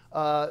meet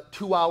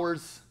 2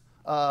 hours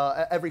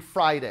every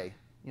Friday.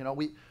 You know,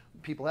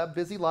 people have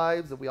busy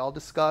lives that we all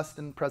discussed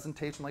in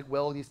presentation, like,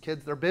 well, these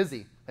kids, they're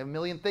busy. They have a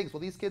million things.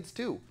 Well, these kids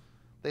too.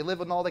 They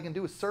live and all they can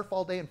do is surf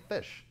all day and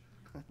fish.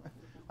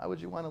 Why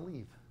would you want to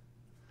leave?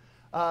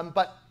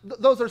 But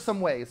those are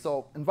some ways.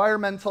 So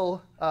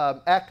environmental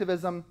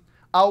activism,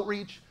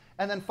 outreach,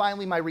 and then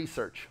finally my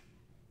research.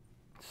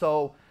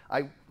 So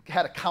I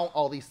had to count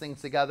all these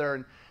things together,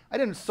 and I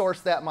didn't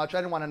source that much. I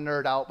didn't want to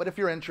nerd out, but if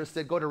you're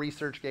interested, go to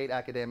ResearchGate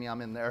Academia.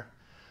 I'm in there.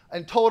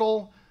 In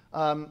total,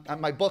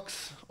 my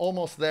book's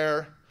almost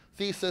there,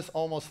 thesis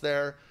almost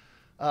there.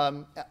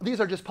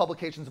 These are just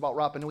publications about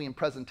Rapa Nui and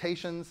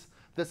presentations.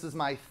 This is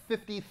my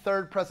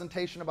 53rd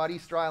presentation about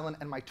Easter Island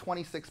and my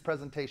 26th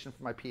presentation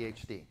for my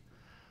PhD.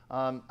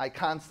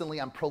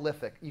 I'm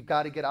prolific. You've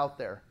got to get out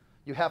there.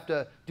 You have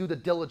to do the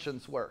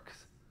diligence work.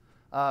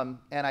 And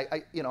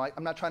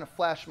I'm not trying to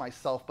flash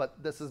myself,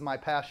 but this is my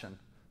passion.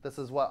 This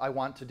is what I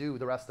want to do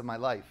the rest of my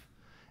life.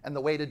 And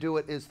the way to do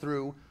it is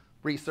through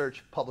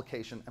research,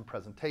 publication, and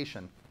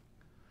presentation.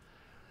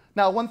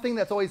 Now, one thing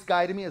that's always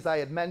guided me, as I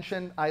had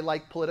mentioned, I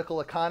like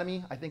political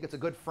economy. I think it's a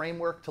good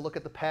framework to look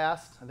at the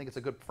past. I think it's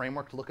a good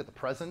framework to look at the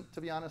present,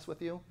 to be honest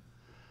with you.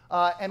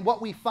 And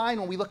what we find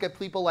when we look at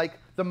people like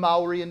the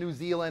Maori in New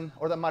Zealand,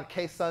 or the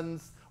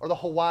Marquesans, or the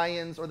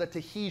Hawaiians, or the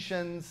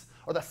Tahitians,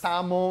 or the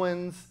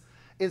Samoans,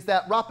 is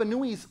that Rapa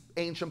Nui's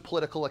ancient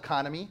political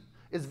economy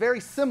is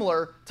very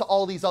similar to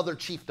all these other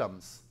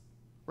chiefdoms.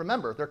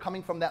 Remember, they're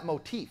coming from that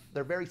motif.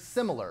 They're very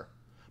similar.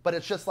 But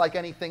it's just like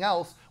anything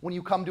else. When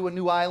you come to a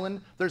new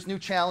island, there's new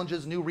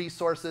challenges, new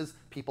resources.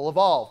 People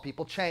evolve.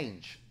 People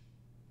change.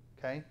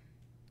 Okay?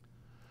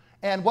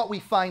 And what we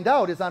find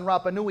out is on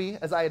Rapa Nui,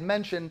 as I had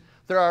mentioned,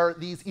 there are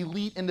these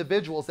elite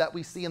individuals that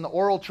we see in the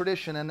oral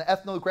tradition and the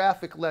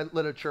ethnographic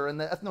literature and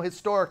the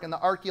ethnohistoric and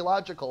the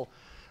archaeological,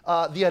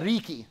 the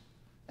Ariki.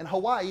 In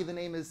Hawaii, the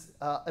name is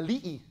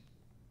Ali'i.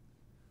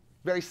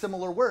 Very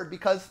similar word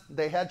because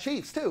they had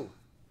chiefs too.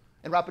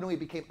 In Rapa Nui, it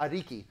became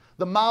Ariki.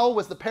 The Mau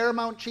was the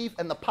paramount chief,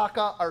 and the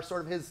Paka are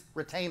sort of his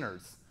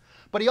retainers.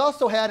 But he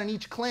also had in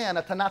each clan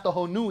a Tanata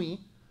Honui,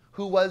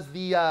 who was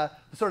the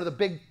sort of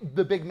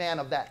the big man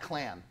of that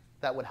clan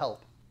that would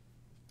help.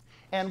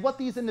 And what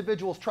these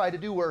individuals tried to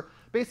do were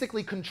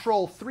basically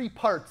control three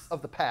parts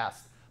of the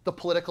past: the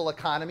political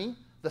economy,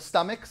 the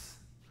stomachs,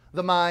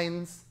 the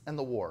mines, and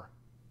the war.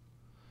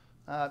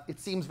 It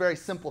seems very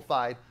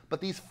simplified,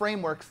 but these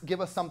frameworks give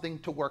us something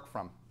to work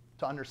from,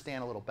 to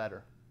understand a little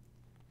better.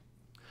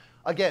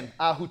 Again,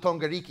 Ahu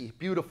Tongariki,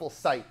 beautiful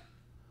site.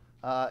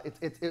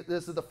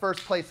 This is the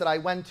first place that I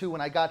went to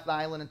when I got to the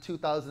island in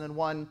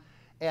 2001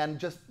 and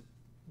just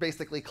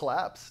basically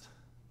collapsed.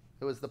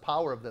 It was the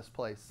power of this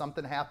place.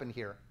 Something happened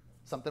here.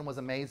 Something was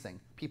amazing.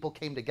 People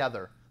came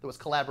together. There was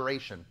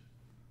collaboration.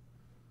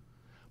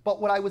 But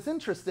what I was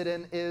interested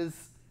in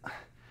is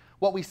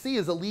what we see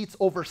is elites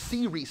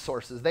oversee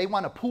resources. They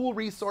want to pool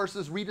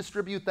resources,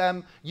 redistribute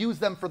them, use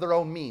them for their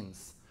own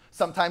means.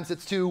 Sometimes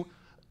it's to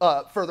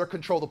further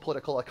control the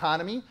political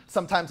economy.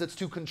 Sometimes it's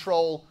to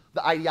control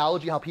the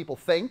ideology, how people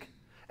think.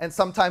 And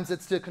sometimes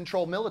it's to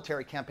control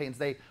military campaigns.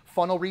 They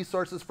funnel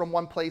resources from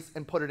one place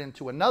and put it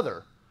into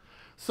another.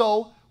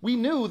 So we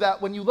knew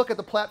that when you look at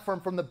the platform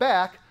from the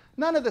back,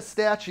 none of the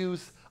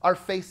statues are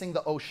facing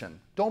the ocean.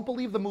 Don't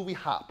believe the movie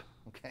Hop,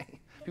 okay?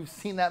 If you've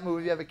seen that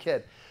movie, if you have a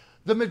kid.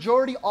 The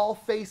majority all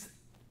face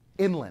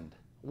inland.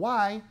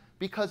 Why?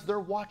 Because they're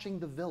watching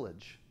the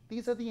village.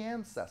 These are the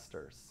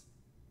ancestors.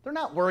 They're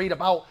not worried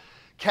about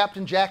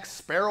Captain Jack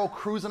Sparrow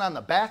cruising on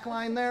the back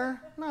line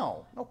there.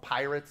 No, no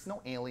pirates,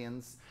 no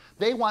aliens.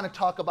 They want to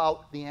talk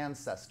about the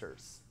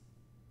ancestors.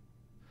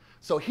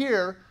 So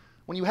here,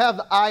 when you have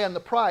the eye on the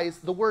prize,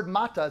 the word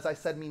mata, as I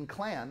said, means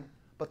clan,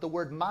 but the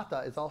word mata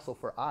is also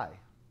for eye.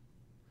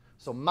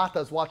 So mata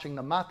is watching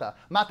the mata.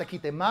 Mata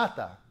kite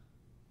mata.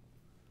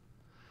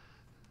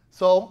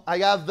 So I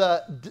have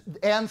the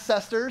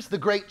ancestors, the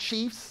great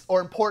chiefs,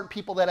 or important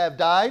people that have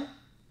died.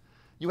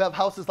 You have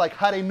houses like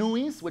Hare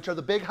Nuis, which are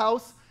the big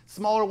house,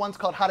 smaller ones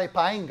called Hare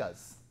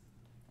Paengas.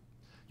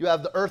 You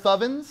have the earth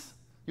ovens,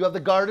 you have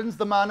the gardens,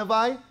 the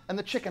manavai, and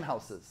the chicken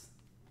houses.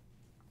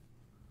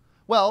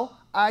 Well,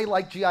 I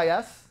like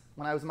GIS.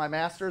 When I was in my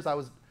master's, I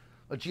was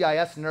a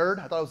GIS nerd.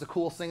 I thought it was the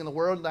coolest thing in the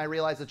world, and I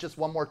realized it's just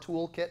one more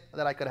toolkit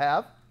that I could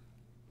have.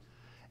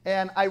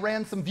 And I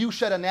ran some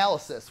viewshed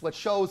analysis, which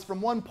shows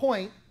from one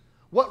point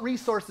what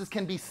resources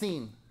can be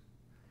seen.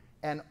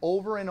 And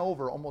over,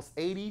 almost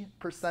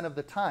 80% of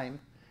the time,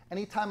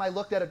 anytime I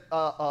looked at an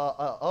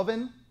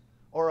oven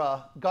or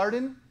a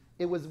garden,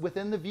 it was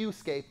within the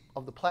viewscape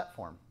of the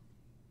platform.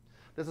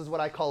 This is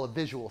what I call a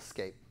visual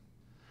scape.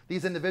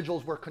 These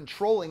individuals were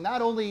controlling,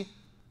 not only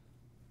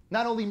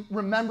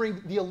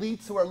remembering the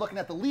elites who are looking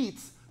at the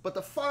elites, but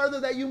the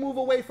farther that you move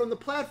away from the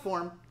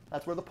platform,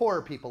 that's where the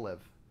poorer people live.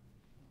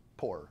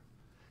 Poor.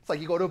 It's like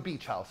you go to a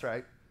beach house,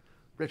 right?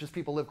 Richest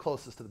people live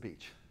closest to the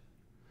beach.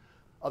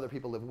 Other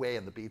people live way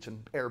in the beach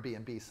and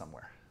Airbnb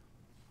somewhere.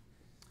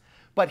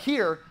 But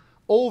here,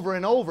 over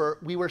and over,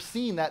 we were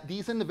seeing that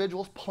these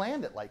individuals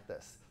planned it like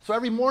this. So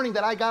every morning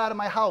that I got out of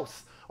my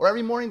house, or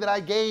every morning that I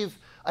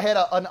had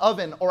an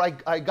oven, or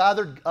I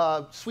gathered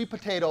sweet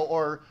potato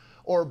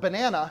or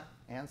banana,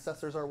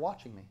 ancestors are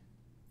watching me.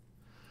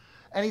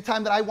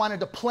 Anytime that I wanted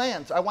to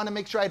plant, I wanted to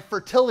make sure I had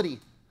fertility.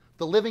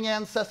 The living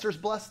ancestors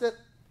blessed it.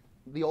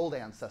 The old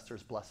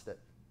ancestors blessed it.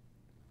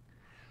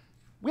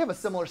 We have a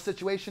similar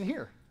situation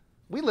here.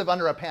 We live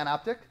under a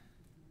panoptic.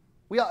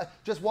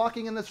 Just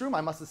walking in this room,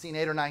 I must have seen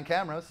 8 or 9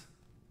 cameras.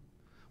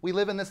 We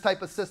live in this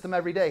type of system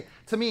every day.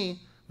 To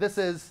me, this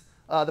is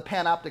the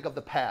panoptic of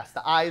the past,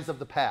 the eyes of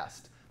the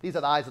past. These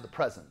are the eyes of the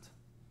present,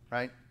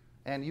 right?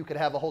 And you could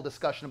have a whole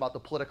discussion about the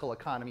political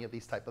economy of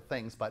these type of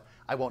things, but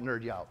I won't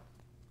nerd you out.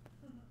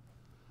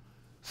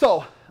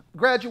 So,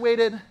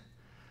 graduated.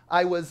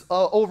 I was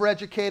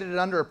overeducated and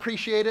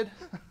underappreciated.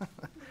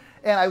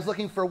 And I was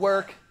looking for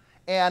work.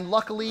 And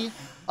luckily,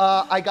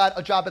 I got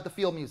a job at the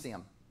Field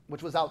Museum,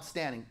 which was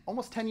outstanding.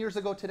 Almost 10 years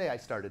ago today I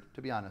started,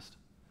 to be honest.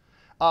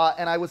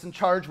 And I was in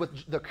charge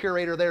with the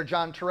curator there,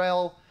 John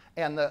Terrell,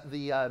 and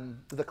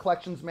the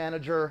collections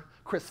manager,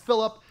 Chris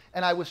Phillip,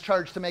 and I was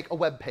charged to make a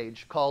web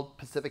page called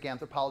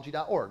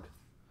pacificanthropology.org.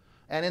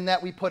 And in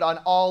that we put on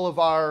all of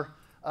our,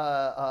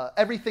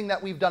 everything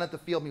that we've done at the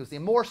Field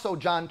Museum, more so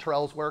John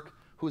Terrell's work,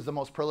 who's the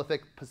most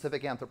prolific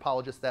Pacific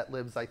anthropologist that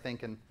lives, I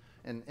think, in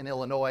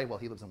Illinois. Well,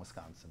 he lives in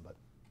Wisconsin, but.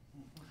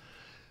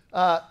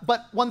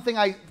 But one thing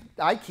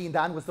I keened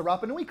on was the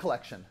Rapa Nui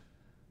collection,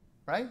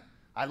 right?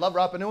 I love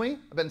Rapa Nui.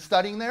 I've been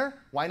studying there.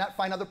 Why not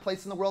find other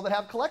places in the world that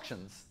have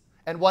collections?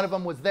 And one of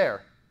them was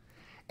there.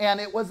 And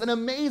it was an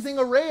amazing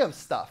array of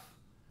stuff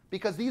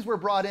because these were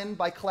brought in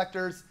by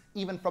collectors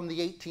even from the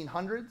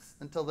 1800s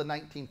until the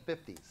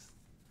 1950s.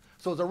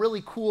 So it was a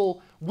really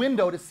cool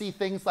window to see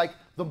things like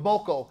the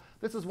moko.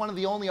 This is one of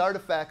the only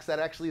artifacts that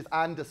actually is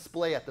on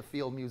display at the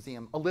Field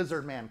Museum, a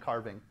lizard man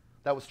carving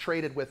that was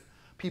traded with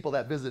people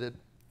that visited.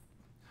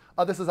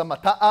 This is a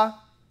mata'a,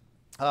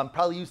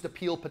 probably used to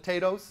peel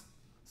potatoes,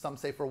 some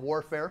say for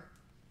warfare.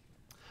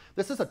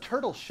 This is a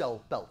turtle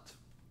shell belt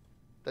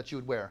that you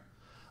would wear.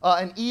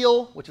 An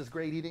eel, which is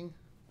great eating.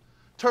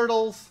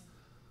 Turtles,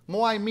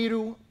 moai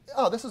miru.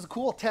 Oh, this is a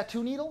cool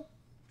tattoo needle.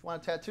 If you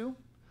want a tattoo?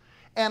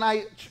 And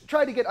I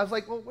tried to I was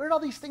like, well, where did all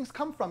these things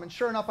come from? And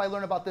sure enough, I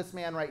learned about this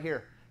man right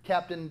here.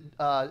 Captain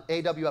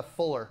A.W.F.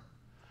 Fuller.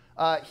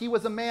 He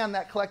was a man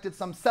that collected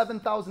some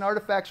 7,000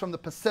 artifacts from the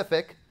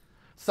Pacific,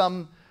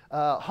 some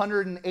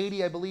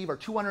 180, I believe, or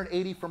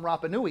 280 from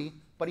Rapa Nui,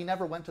 but he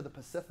never went to the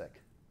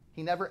Pacific.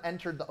 He never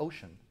entered the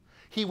ocean.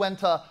 He went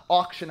to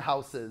auction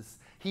houses.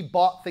 He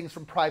bought things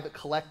from private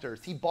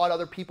collectors. He bought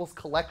other people's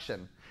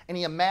collection. And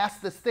he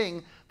amassed this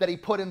thing that he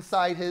put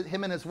inside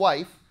him and his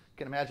wife. You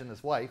can imagine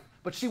his wife,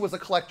 but she was a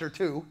collector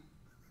too.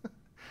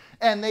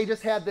 And they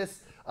just had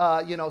this,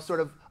 sort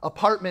of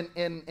apartment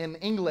in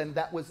England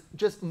that was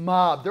just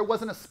mobbed. There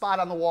wasn't a spot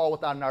on the wall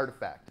without an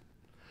artifact.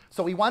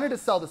 So he wanted to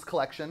sell this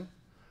collection,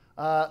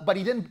 but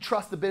he didn't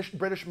trust the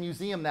British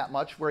Museum that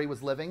much where he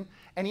was living.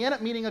 And he ended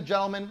up meeting a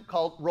gentleman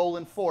called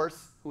Roland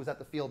Force, who was at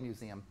the Field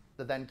Museum,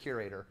 the then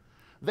curator.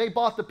 They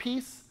bought the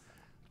piece.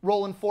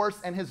 Roland Force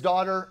and his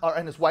daughter,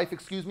 and his wife,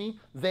 excuse me,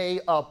 they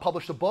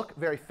published a book,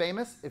 very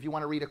famous. If you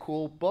want to read a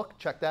cool book,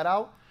 check that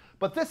out.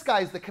 But this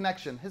guy's the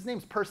connection. His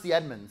name's Percy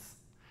Edmonds.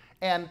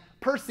 And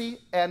Percy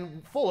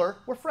and Fuller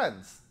were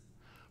friends.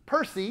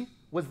 Percy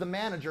was the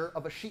manager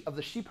of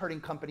the sheep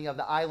herding company of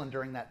the island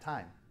during that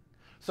time.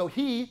 So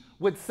he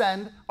would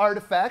send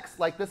artifacts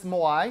like this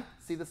moai.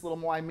 See this little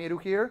moai miru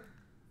here?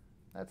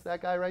 That's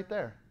that guy right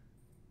there.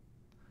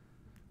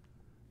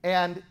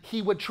 And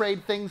he would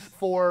trade things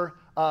for,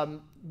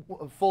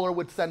 Fuller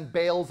would send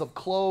bales of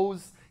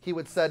clothes. He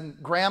would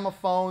send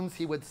gramophones.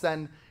 He would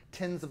send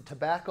tins of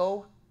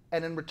tobacco.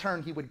 And in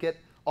return, he would get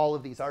all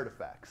of these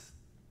artifacts.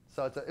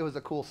 So it was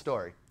a cool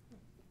story.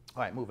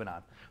 All right, moving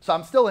on. So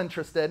I'm still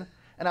interested.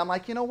 And I'm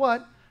like, you know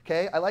what?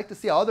 Okay, I like to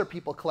see how other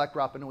people collect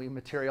Rapa Nui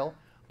material.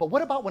 But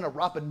what about when a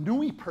Rapa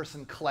Nui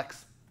person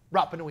collects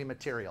Rapa Nui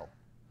material?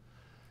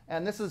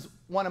 And this is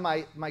one of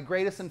my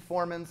greatest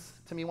informants,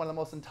 to me, one of the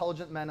most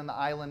intelligent men on the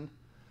island,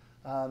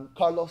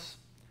 Carlos.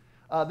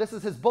 This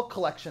is his book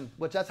collection,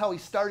 which that's how he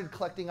started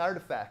collecting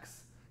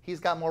artifacts. He's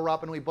got more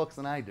Rapa Nui books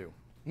than I do.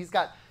 He's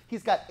got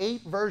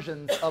 8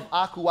 versions of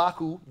Aku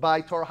Aku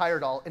by Thor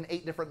Heyerdahl in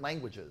 8 different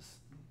languages.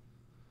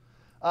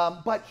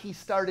 But he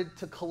started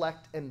to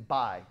collect and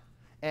buy.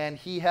 And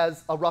he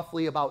has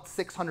roughly about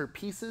 600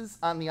 pieces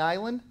on the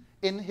island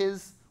in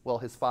his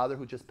father,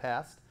 who just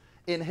passed,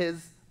 in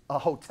his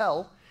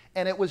hotel.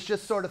 And it was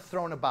just sort of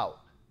thrown about.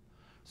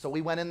 So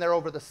we went in there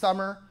over the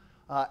summer,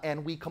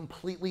 and we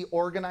completely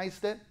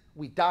organized it.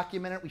 We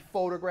documented it. We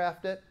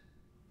photographed it.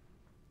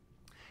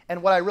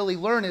 And what I really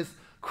learned is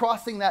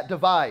crossing that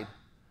divide.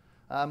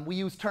 We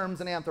use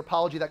terms in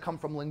anthropology that come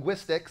from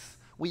linguistics.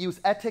 We use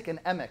etic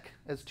and emic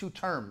as 2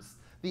 terms.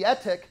 The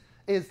etic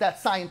is that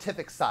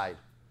scientific side,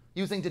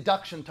 using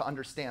deduction to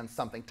understand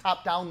something,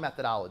 top-down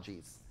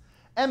methodologies.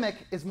 Emic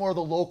is more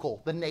the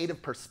local, the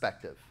native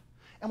perspective.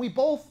 And we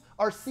both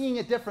are seeing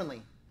it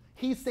differently.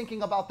 He's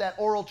thinking about that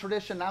oral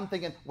tradition, and I'm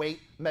thinking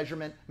weight,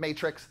 measurement,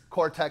 matrix,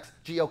 cortex,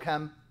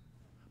 geochem.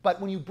 But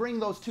when you bring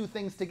those 2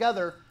 things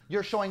together,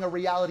 you're showing a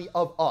reality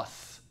of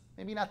us.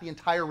 Maybe not the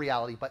entire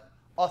reality, but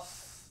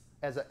us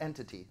as an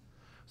entity.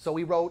 So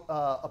we wrote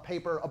a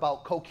paper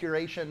about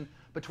co-curation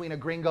between a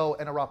gringo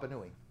and a Rapa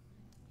Nui.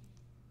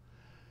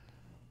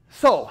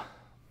 So,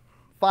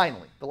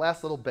 finally, the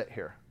last little bit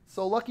here.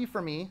 So lucky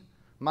for me,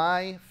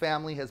 my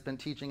family has been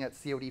teaching at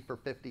COD for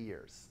 50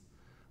 years.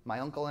 My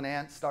uncle and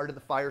aunt started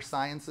the fire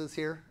sciences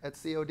here at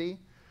COD.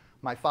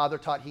 My father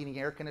taught heating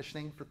and air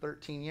conditioning for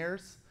 13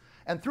 years.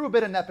 And through a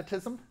bit of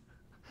nepotism,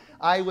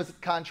 I was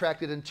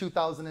contracted in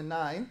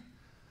 2009.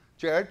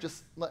 Jared,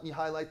 just let me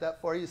highlight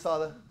that for you. You saw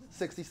the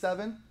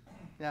 67?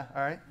 Yeah,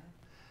 all right.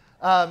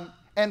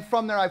 And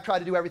from there, I've tried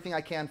to do everything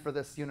I can for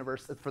this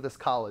university, for this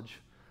college.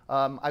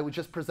 I was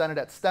just presented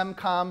at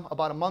STEMCom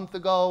about a month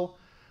ago.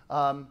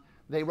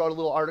 They wrote a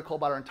little article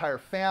about our entire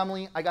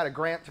family. I got a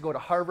grant to go to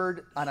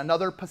Harvard on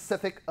another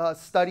Pacific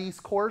Studies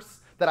course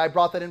that I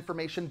brought that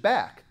information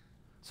back.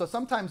 So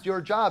sometimes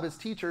your job as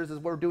teachers, as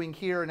we're doing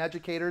here, and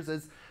educators,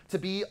 is to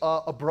be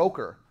a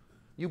broker.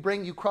 You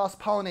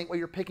cross-pollinate what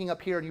you're picking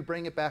up here and you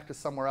bring it back to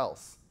somewhere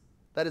else.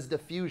 That is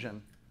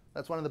diffusion.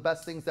 That's one of the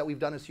best things that we've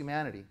done as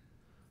humanity,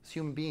 as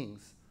human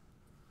beings.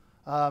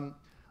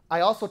 I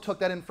also took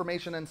that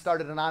information and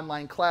started an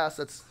online class.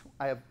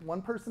 I have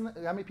 1 person.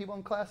 How many people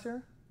in class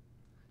here?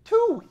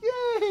 2.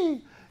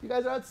 Yay! You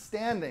guys are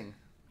outstanding.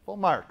 Full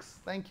marks.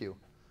 Thank you.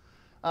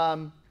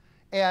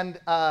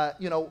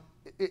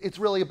 It's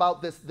really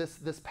about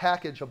this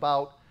package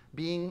about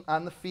being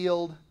on the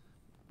field,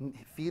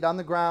 feet on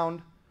the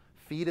ground,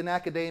 feet in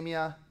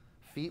academia,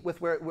 feet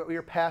with where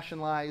your passion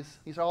lies.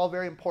 These are all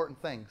very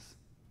important things.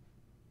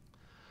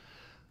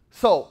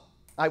 So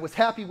I was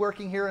happy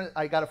working here.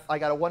 I had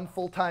a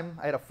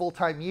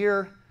full-time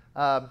year.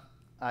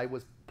 I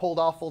was pulled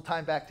off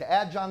full-time back to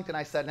adjunct, and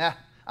I said, nah,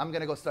 I'm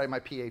going to go study my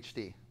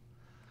PhD.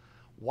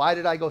 Why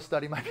did I go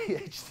study my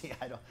PhD?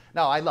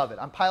 I love it.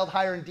 I'm piled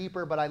higher and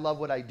deeper, but I love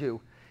what I do.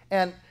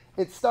 And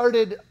it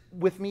started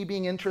with me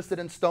being interested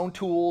in stone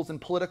tools and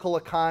political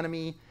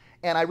economy,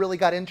 and I really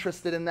got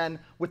interested in then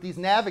with these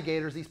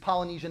navigators, these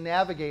Polynesian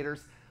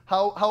navigators,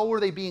 how were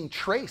they being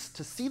traced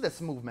to see this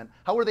movement?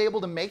 How were they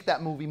able to make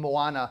that movie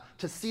Moana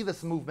to see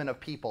this movement of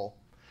people?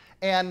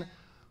 And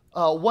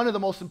One of the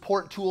most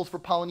important tools for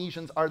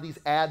Polynesians are these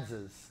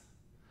adzes.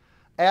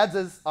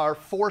 Adzes are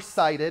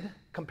four-sided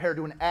compared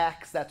to an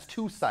axe that's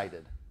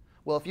two-sided.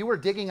 Well, if you were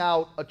digging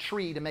out a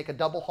tree to make a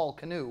double-hull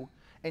canoe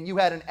and you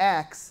had an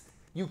axe,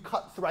 you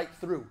cut right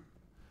through.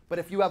 But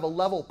if you have a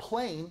level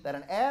plane that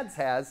an adze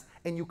has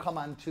and you come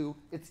onto,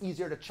 it's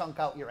easier to chunk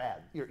out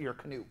your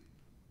canoe.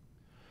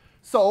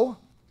 So,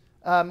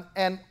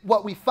 and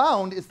what we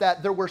found is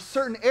that there were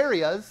certain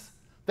areas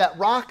that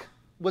rock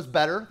was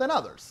better than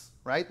others,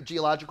 right?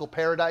 Geological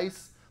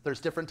paradise, there's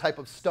different type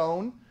of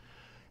stone.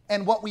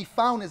 And what we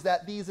found is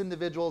that these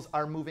individuals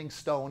are moving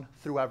stone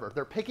throughout.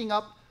 They're picking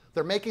up,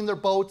 they're making their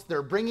boats,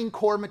 they're bringing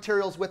core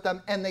materials with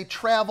them, and they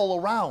travel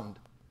around.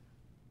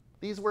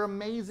 These were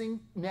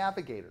amazing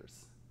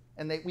navigators.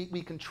 And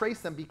we can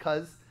trace them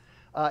because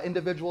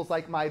individuals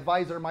like my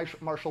advisor,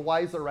 Marshall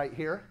Weiser right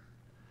here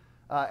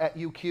at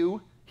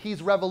UQ,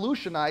 he's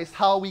revolutionized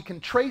how we can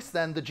trace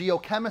then the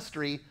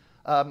geochemistry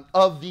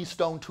of these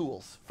stone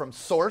tools from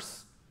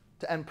source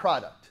to end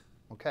product,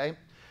 okay?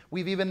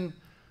 We've even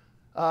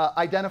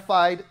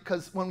identified,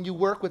 because when you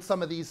work with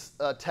some of these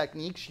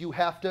techniques, you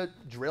have to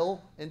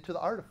drill into the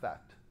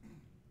artifact.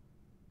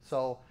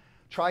 So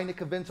trying to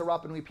convince a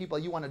Rapa Nui people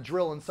you want to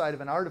drill inside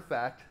of an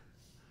artifact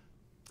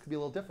could be a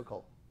little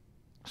difficult.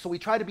 So we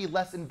try to be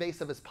less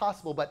invasive as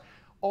possible, but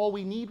all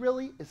we need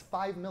really is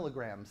 5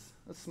 milligrams.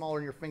 That's smaller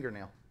than your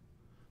fingernail.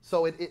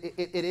 So it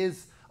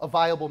is a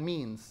viable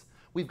means.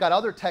 We've got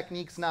other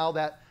techniques now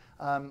that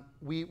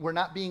we're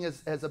not being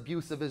as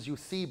abusive as you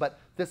see, but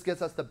this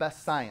gives us the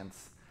best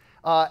science.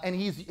 And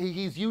he's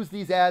used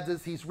these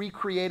adzes, he's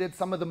recreated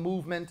some of the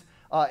movement,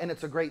 and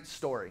it's a great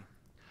story.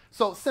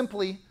 So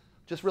simply,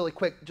 just really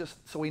quick,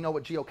 just so we know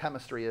what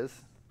geochemistry is,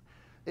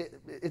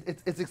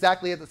 it's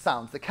exactly as it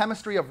sounds, the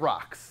chemistry of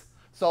rocks.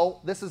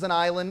 So this is an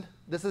island,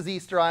 this is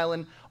Easter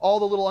Island, all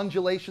the little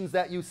undulations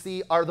that you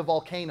see are the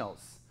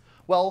volcanoes.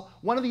 Well,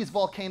 one of these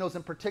volcanoes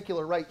in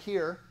particular right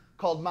here,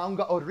 called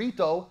Maunga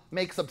Orito,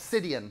 makes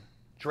obsidian,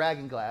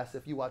 dragon glass,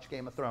 if you watch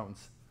Game of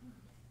Thrones.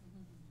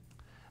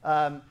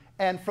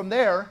 And from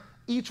there,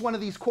 each one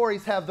of these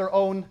quarries have their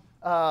own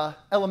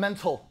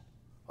elemental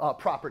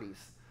properties.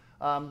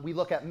 We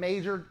look at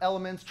major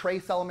elements,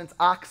 trace elements,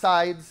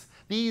 oxides.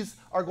 These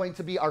are going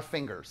to be our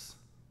fingers,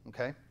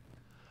 okay?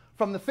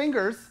 From the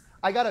fingers,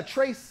 I got to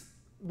trace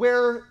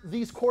where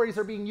these quarries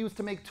are being used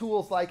to make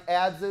tools like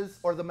adzes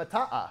or the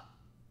mata'a,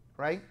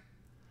 right?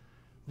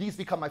 These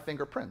become my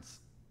fingerprints.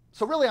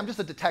 So really, I'm just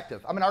a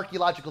detective. I'm an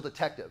archaeological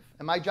detective.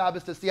 And my job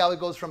is to see how it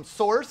goes from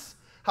source,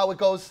 how it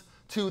goes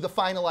to the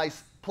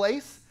finalized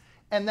place,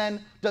 and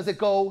then does it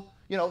go,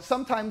 you know,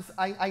 sometimes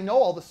I know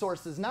all the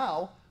sources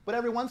now, but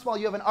every once in a while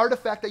you have an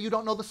artifact that you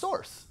don't know the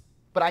source.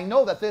 But I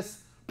know that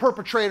this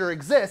perpetrator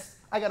exists.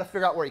 I got to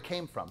figure out where he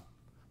came from.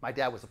 My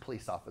dad was a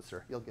police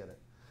officer. You'll get it.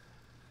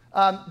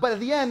 But at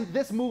the end,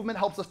 this movement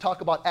helps us talk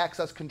about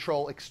access,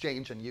 control,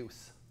 exchange, and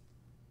use.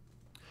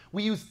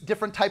 We use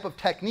different type of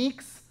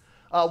techniques.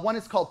 One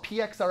is called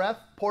PXRF,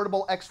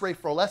 portable X-ray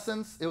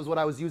fluorescence. It was what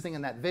I was using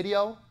in that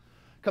video.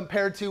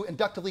 Compared to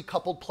inductively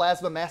coupled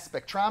plasma mass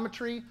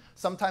spectrometry.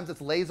 Sometimes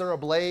it's laser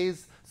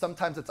ablaze,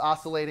 sometimes it's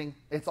oscillating.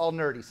 It's all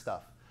nerdy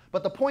stuff.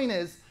 But the point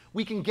is,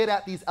 we can get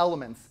at these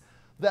elements.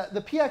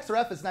 The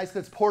PXRF is nice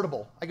because it's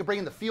portable. I can bring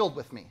in the field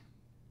with me.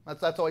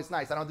 That's always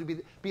nice. I don't have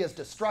to be as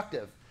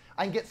destructive.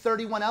 I can get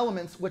 31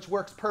 elements, which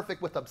works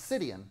perfect with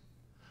obsidian.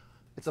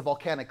 It's a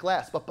volcanic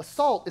glass. But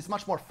basalt is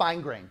much more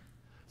fine-grained.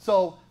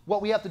 So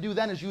what we have to do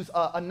then is use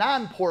a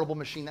non-portable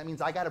machine. That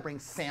means I got to bring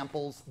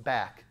samples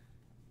back,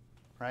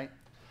 right?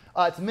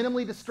 It's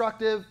minimally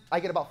destructive. I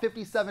get about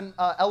 57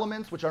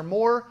 elements, which are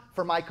more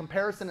for my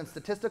comparison and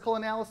statistical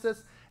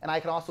analysis. And I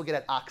can also get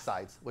at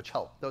oxides, which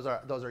help. Those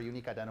are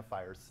unique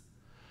identifiers.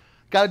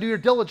 Got to do your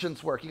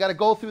diligence work. You got to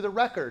go through the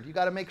record. You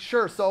got to make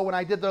sure. So when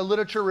I did the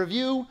literature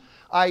review,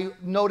 I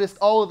noticed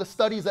all of the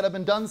studies that have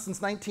been done since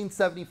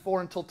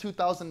 1974 until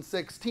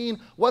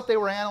 2016, what they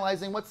were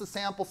analyzing, what's the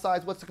sample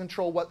size, what's the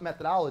control, what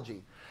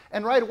methodology.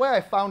 And right away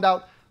I found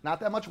out not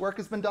that much work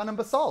has been done in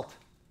basalt.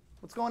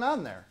 What's going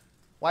on there?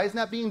 Why isn't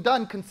that being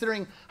done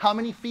considering how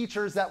many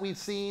features that we've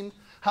seen,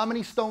 how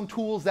many stone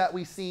tools that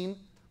we've seen?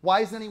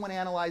 Why isn't anyone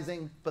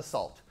analyzing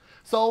basalt?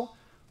 So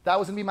that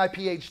was going to be my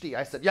PhD.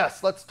 I said,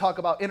 yes, let's talk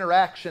about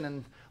interaction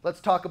and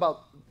let's talk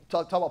about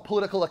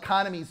political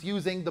economies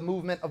using the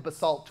movement of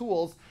basalt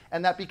tools,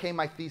 and that became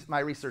my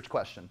research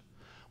question.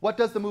 What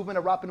does the movement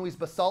of Rapa Nui's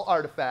basalt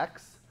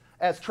artifacts,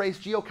 as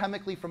traced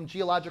geochemically from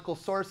geological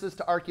sources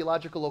to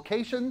archaeological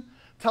location,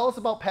 tell us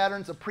about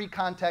patterns of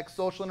pre-contact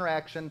social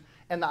interaction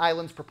and the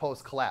island's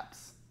proposed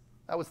collapse?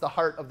 That was the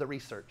heart of the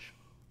research.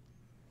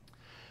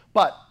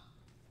 But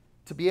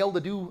to be able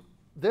to do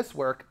this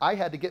work, I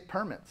had to get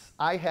permits.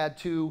 I had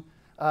to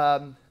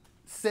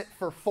sit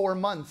for 4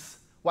 months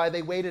while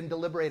they waited and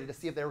deliberated to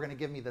see if they were going to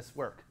give me this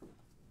work. It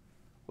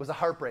was a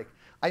heartbreak.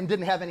 I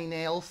didn't have any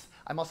nails.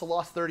 I must have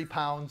lost 30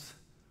 pounds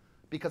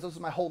because this was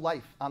my whole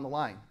life on the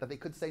line, that they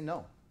could say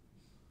no.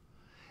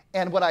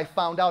 And what I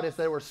found out is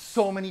there were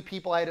so many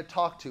people I had to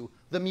talk to.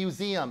 The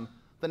museum,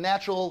 the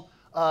Natural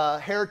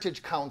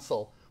Heritage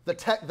Council,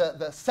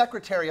 the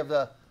secretary of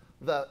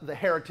the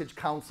Heritage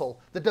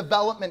Council, the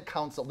Development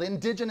Council, the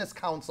Indigenous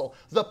Council,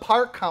 the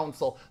Park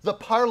Council, the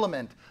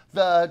Parliament,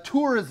 the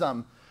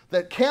tourism,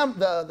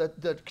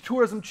 the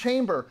tourism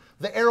chamber,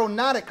 the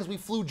aeronautic, because we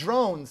flew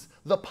drones,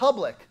 the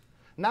public.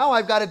 Now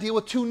I've got to deal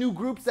with 2 new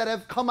groups that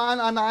have come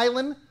on the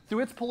island through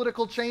its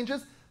political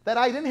changes that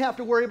I didn't have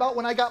to worry about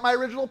when I got my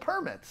original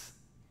permits.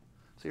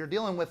 So you're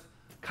dealing with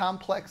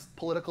complex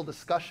political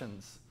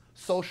discussions,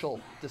 social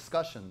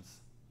discussions.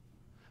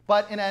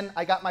 But in the end,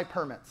 I got my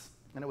permits,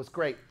 and it was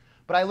great.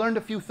 But I learned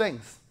a few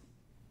things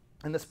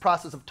in this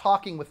process of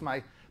talking with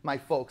my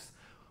folks.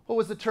 What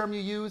was the term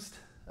you used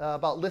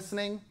about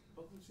listening?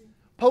 Potency.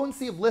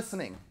 Potency of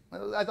listening.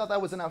 I thought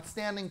that was an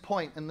outstanding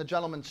point in the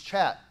gentleman's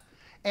chat.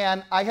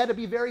 And I had to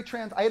be very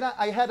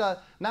I had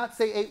to not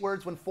say 8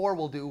 words when 4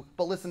 will do,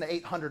 but listen to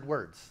 800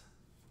 words.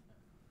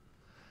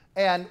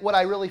 And what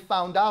I really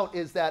found out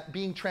is that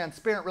being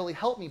transparent really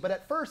helped me. But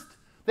at first,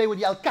 they would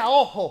yell,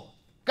 "Caojo,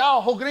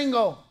 caojo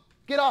gringo,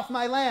 get off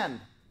my land."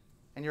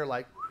 And you're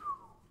like,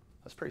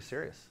 that's pretty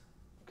serious,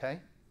 okay?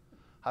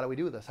 How do we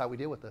do this? How do we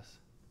deal with this?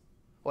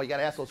 Well, you got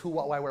to ask those who,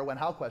 what, why, where, when,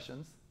 how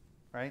questions,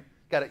 right?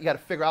 You got to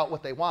figure out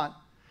what they want.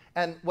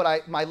 And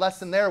my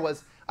lesson there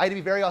was I had to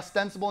be very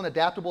ostensible and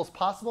adaptable as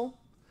possible.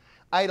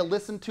 I had to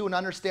listen to and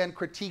understand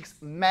critiques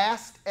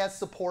masked as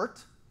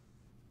support.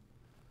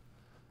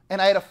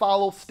 And I had to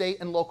follow state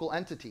and local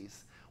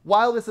entities.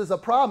 While this is a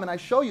problem, and I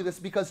show you this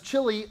because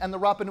Chile and the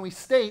Rapa Nui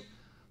state,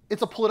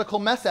 it's a political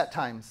mess at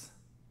times.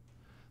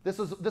 This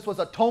was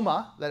a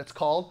toma, that it's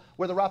called,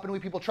 where the Rapa Nui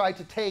people tried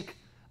to take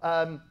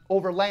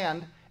over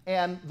land,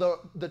 and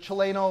the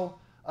Chileno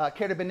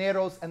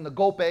Carabineros and the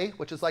Gope,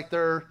 which is like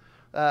their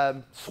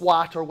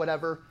SWAT or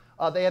whatever,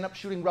 they end up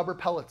shooting rubber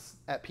pellets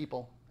at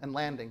people and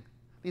landing.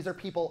 These are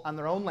people on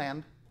their own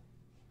land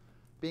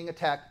being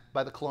attacked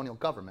by the colonial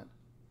government.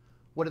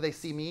 What do they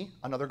see me?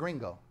 Another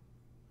gringo.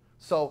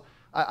 So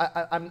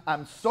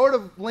I'm sort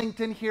of linked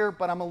in here,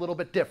 but I'm a little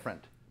bit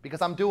different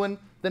because I'm doing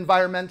the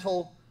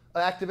environmental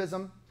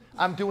activism.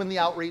 I'm doing the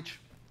outreach.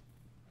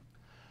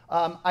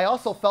 I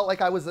also felt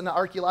like I was in an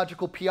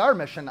archaeological PR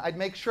mission. I'd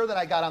make sure that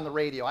I got on the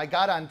radio. I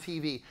got on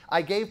TV.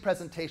 I gave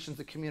presentations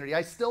to the community.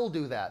 I still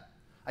do that.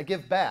 I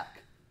give back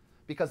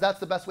because that's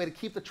the best way to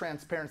keep the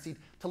transparency,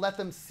 to let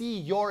them see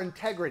your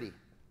integrity.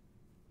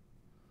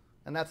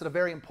 And that's a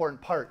very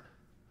important part.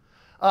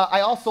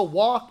 I also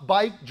walked,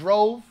 biked,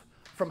 drove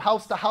from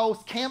house to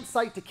house,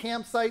 campsite to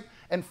campsite,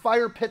 and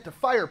fire pit to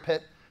fire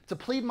pit to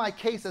plead my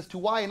case as to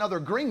why another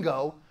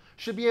gringo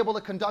should be able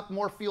to conduct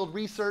more field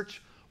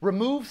research,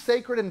 remove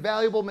sacred and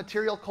valuable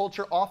material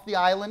culture off the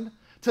island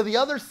to the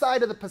other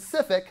side of the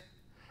Pacific,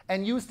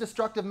 and use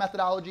destructive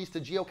methodologies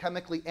to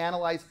geochemically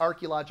analyze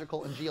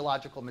archaeological and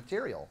geological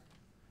material.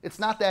 It's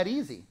not that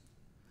easy.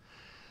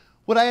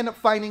 What I end up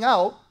finding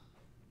out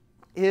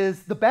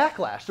is the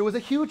backlash. There was a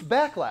huge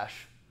backlash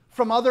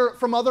from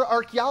other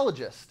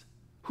archaeologists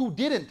who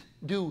didn't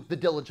do the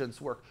diligence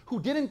work, who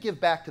didn't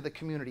give back to the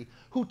community,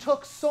 who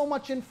took so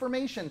much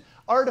information,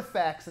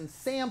 artifacts and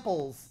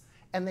samples,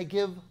 and they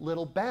give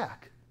little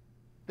back.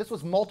 This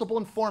was multiple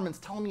informants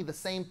telling me the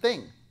same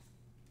thing.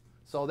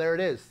 So there it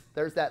is.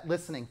 There's that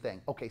listening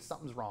thing. Okay,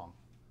 something's wrong.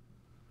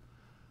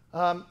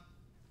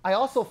 I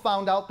also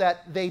found out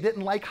that they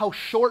didn't like how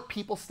short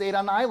people stayed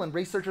on the island.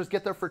 Researchers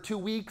get there for 2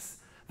 weeks,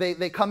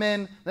 they come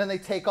in, then they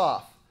take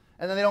off,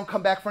 and then they don't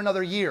come back for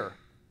another year.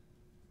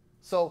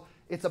 So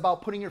it's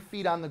about putting your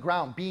feet on the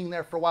ground, being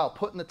there for a while,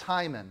 putting the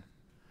time in.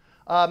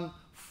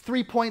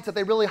 3 points that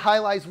they really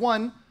highlight.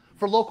 One,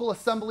 for local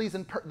assemblies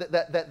and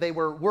that they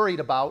were worried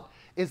about,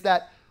 is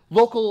that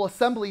local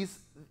assemblies,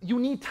 you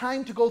need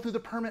time to go through the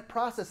permit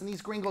process, and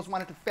these gringos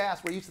wanted to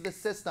fast. We're used to this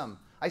system.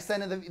 I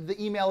send in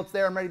the email, it's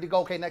there, I'm ready to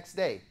go, okay, next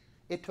day.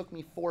 It took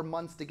me 4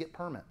 months to get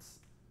permits,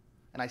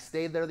 and I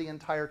stayed there the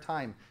entire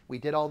time. We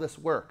did all this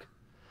work.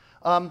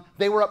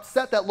 They were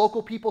upset that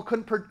local people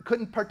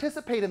couldn't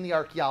participate in the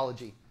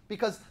archaeology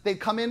because they'd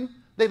come in,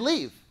 they'd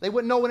leave. They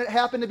wouldn't know when it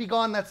happened to be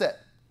gone, that's it.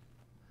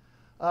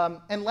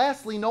 And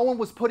lastly, no one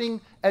was putting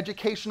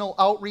educational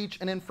outreach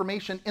and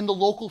information in the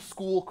local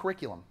school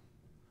curriculum.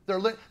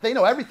 They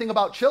know everything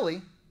about Chile,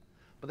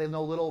 but they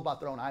know little about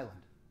their own island.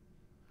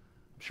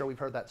 I'm sure we've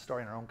heard that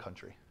story in our own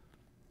country.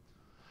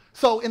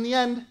 So in the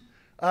end,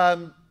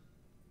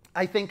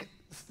 I think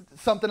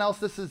something else,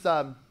 this is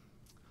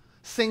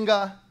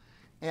Singa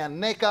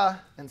and Neka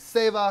and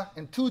Seva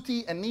and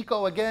Tuti and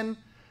Nico again.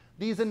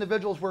 These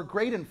individuals were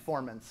great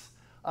informants,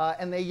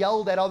 and they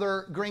yelled at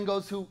other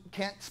gringos who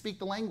can't speak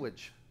the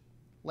language.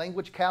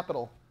 Language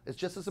capital is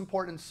just as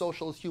important in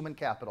social as human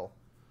capital.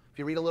 If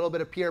you read a little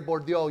bit of Pierre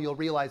Bourdieu, you'll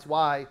realize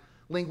why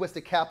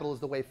linguistic capital is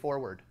the way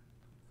forward.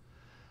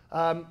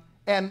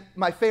 And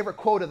my favorite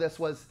quote of this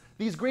was,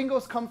 these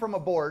gringos come from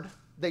abroad,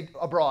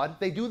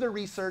 they do their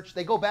research,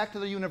 they go back to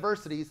their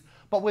universities,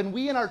 but when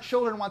we and our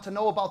children want to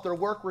know about their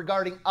work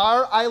regarding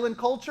our island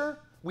culture,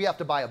 we have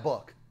to buy a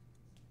book,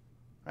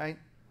 right?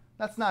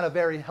 That's not a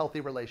very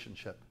healthy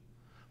relationship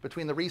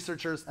between the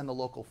researchers and the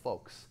local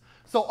folks.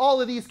 So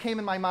all of these came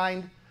in my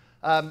mind.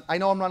 I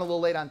know I'm running a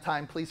little late on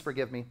time, please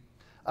forgive me.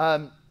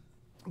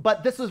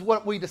 But this is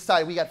what we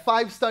decided. We got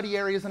 5 study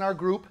areas in our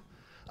group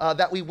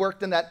that we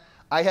worked in that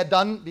I had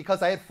done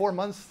because I had 4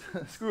 months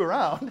to screw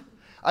around.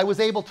 I was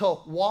able to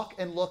walk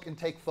and look and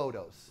take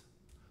photos.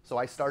 So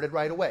I started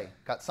right away,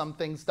 got some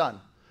things done.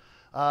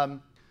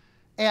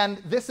 And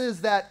this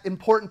is that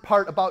important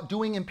part about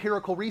doing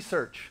empirical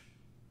research,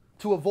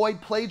 to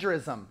avoid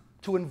plagiarism,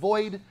 to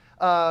avoid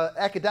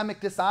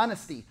academic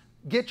dishonesty.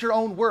 Get your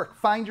own work,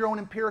 find your own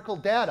empirical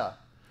data.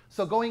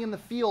 So going in the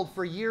field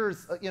for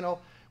years,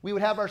 we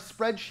would have our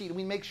spreadsheet and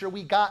we make sure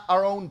we got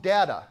our own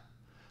data.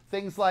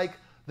 Things like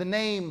the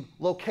name,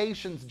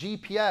 locations,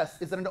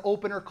 GPS, is it an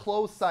open or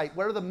closed site?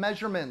 What are the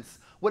measurements?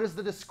 What is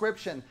the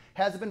description?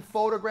 Has it been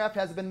photographed?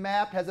 Has it been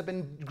mapped? Has it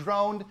been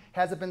droned?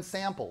 Has it been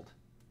sampled?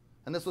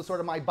 And this was sort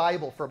of my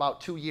Bible for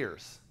about 2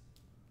 years.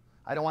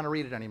 I don't want to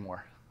read it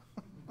anymore.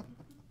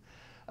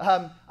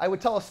 I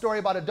would tell a story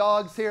about a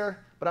dog's here,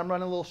 but I'm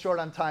running a little short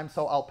on time,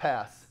 so I'll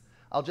pass.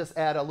 I'll just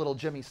add a little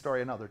Jimmy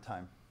story another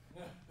time.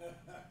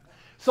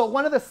 So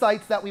one of the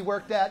sites that we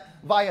worked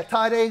at,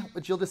 Vaiatare,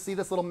 which you'll just see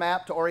this little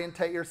map to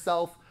orientate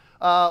yourself,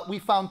 we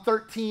found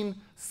 13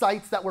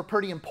 sites that were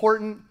pretty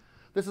important.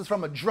 This is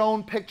from a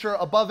drone picture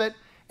above it,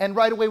 and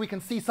right away we can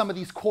see some of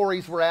these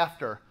quarries we're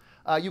after.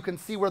 You can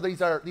see where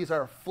these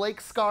are flake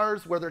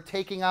scars, where they're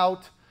taking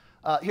out.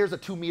 Here's a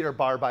 2-meter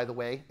bar, by the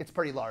way. It's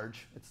pretty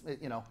large.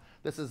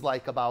 This is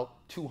like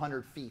about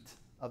 200 feet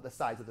of the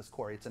size of this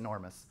quarry. It's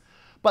enormous.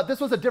 But this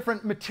was a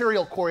different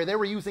material quarry. They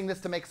were using this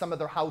to make some of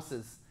their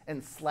houses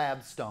and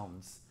slab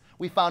stones.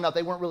 We found out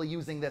they weren't really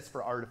using this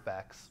for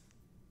artifacts.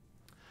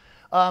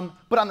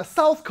 But on the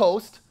south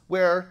coast,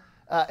 where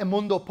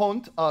Emundo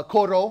Pont,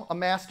 Coro, a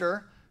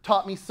master,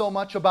 taught me so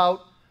much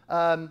about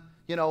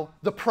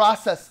the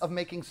process of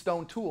making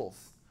stone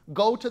tools.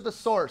 Go to the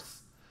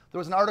source. There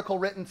was an article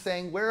written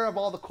saying, where have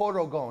all the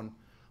Coro gone?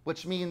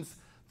 Which means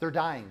they're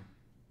dying.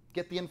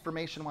 Get the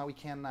information while we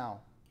can now.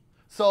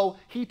 So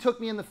he took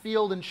me in the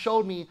field and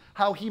showed me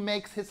how he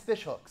makes his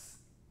fish hooks.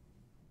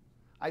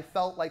 I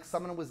felt like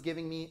someone was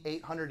giving me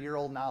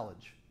 800-year-old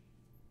knowledge.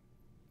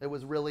 It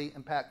was really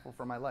impactful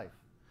for my life.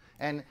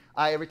 And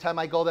every time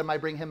I go there, I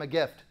bring him a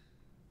gift.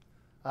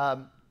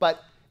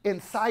 But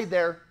inside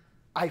there,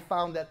 I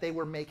found that they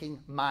were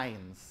making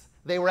mines.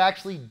 They were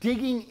actually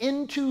digging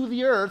into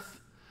the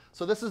earth.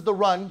 So this is the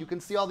run. You can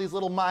see all these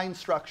little mine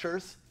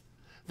structures.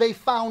 They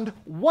found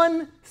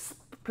one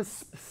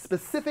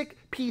specific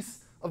piece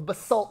of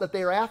basalt that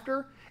they were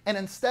after, and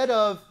instead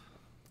of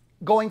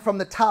going from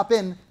the top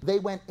in, they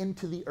went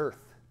into the earth.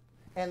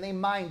 And they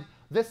mined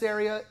this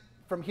area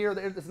from here.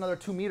 There's another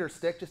 2-meter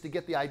stick, just to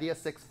get the idea,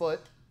 6 foot.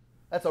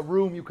 That's a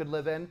room you could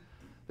live in.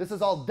 This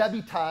is all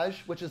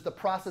debitage, which is the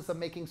process of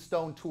making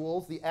stone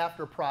tools, the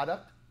after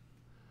product.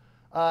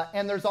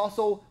 And there's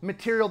also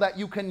material that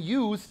you can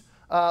use,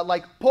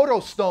 like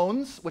poro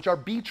stones, which are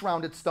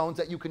beach-rounded stones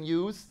that you can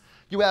use.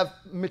 You have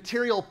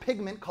material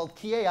pigment called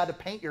kiea to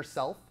paint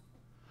yourself.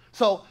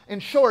 So in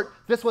short,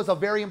 this was a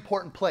very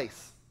important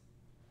place.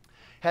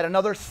 Had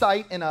another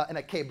site in a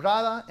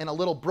quebrada, in a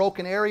little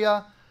broken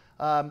area,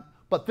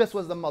 but this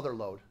was the mother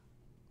lode.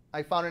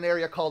 I found an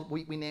area called,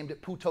 we named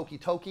it Putoki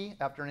Toki,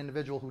 after an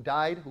individual who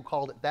died, who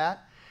called it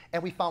that,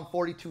 and we found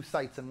 42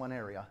 sites in one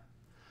area.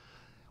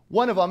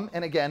 One of them,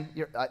 and again,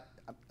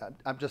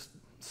 I'm just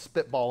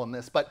spitballing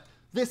this, but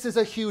this is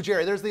a huge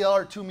area. There's the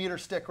other 2-meter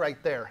stick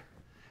right there.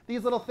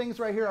 These little things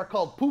right here are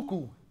called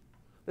puku.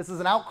 This is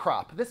an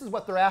outcrop. This is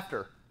what they're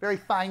after, very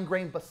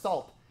fine-grained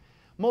basalt.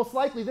 Most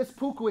likely this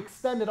puku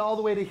extended all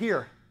the way to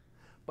here,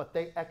 but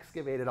they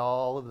excavated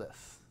all of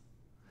this.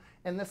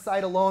 In this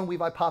site alone, we've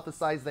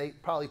hypothesized they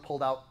probably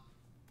pulled out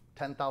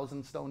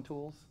 10,000 stone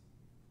tools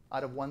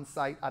out of one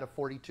site, out of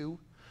 42.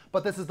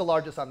 But this is the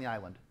largest on the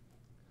island.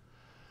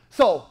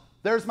 So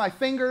there's my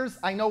fingers.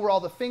 I know where all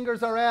the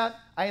fingers are at.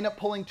 I end up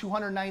pulling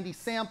 290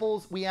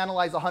 samples. We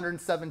analyzed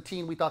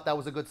 117. We thought that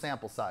was a good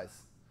sample size.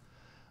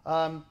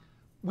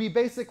 We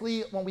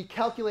basically, when we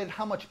calculated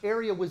how much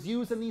area was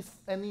used in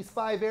these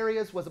 5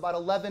 areas, was about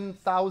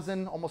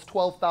 11,000, almost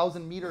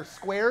 12,000 meters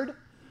squared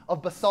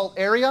of basalt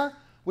area,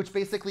 which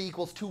basically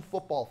equals 2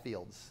 football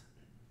fields.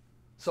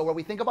 So when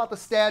we think about the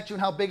statue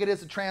and how big it is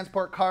to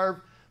transport carve,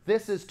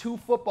 this is 2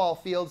 football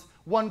fields.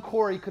 One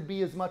quarry could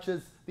be as much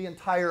as the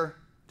entire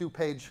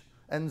DuPage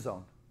end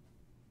zone.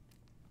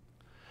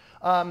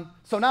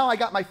 So now I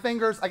got my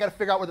fingers. I got to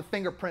figure out where the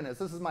fingerprint is.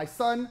 This is my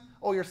son.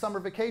 Oh, your summer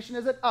vacation,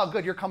 is it? Oh,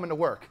 good, you're coming to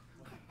work.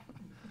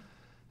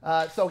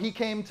 So he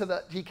came to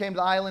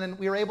the island, and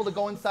we were able to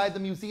go inside the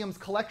museum's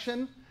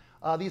collection.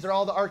 These are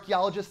all the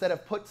archaeologists that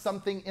have put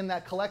something in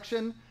that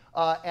collection.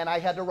 And I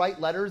had to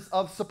write letters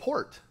of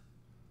support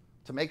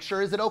to make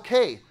sure, is it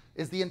okay?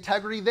 Is the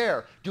integrity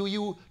there? Do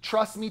you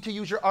trust me to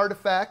use your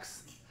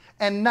artifacts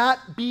and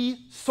not be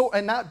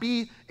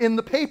in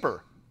the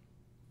paper?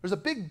 There's a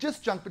big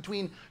disjunct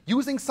between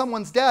using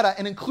someone's data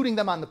and including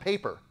them on the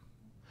paper.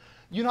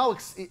 You know,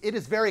 it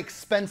is very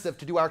expensive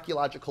to do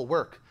archaeological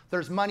work.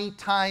 There's money,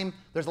 time,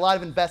 there's a lot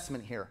of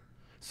investment here.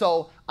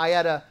 So I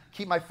had to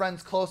keep my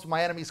friends close,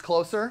 my enemies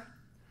closer.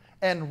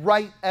 and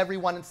write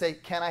everyone and say,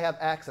 can I have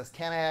access?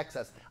 Can I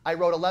access? I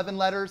wrote 11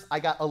 letters. I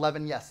got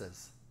 11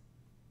 yeses.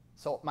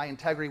 So my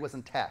integrity was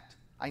intact.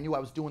 I knew I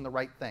was doing the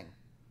right thing.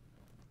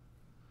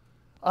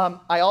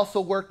 I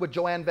also worked with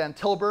Joanne Van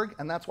Tilburg,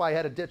 and that's why I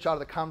had to ditch out of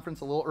the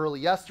conference a little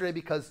early yesterday,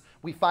 because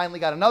we finally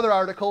got another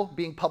article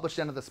being published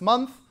end of this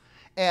month,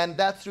 and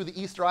that's through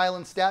the Easter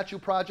Island Statue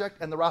Project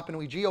and the Rapa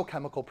Nui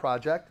Geochemical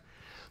Project.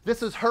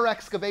 This is her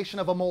excavation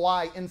of a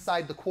moai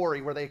inside the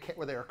quarry where they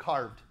are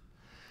carved.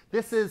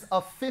 This is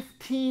a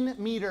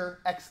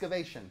 15-meter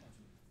excavation.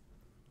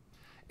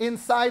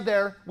 Inside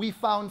there, we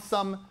found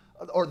some,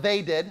 or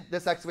they did,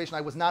 this excavation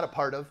I was not a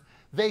part of,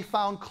 they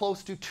found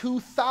close to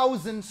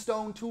 2,000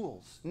 stone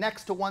tools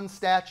next to one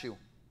statue.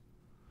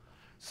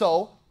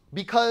 So,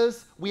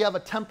 because we have a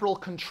temporal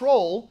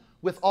control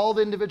with all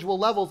the individual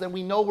levels and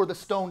we know where the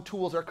stone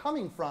tools are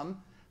coming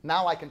from,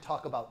 now I can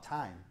talk about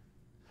time.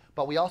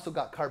 But we also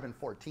got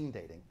carbon-14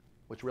 dating,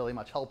 which really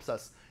much helps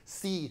us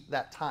see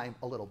that time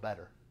a little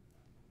better.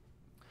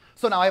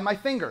 So now I have my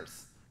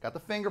fingers. Got the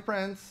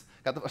fingerprints.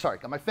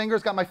 Got my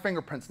fingers, got my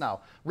fingerprints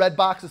now. Red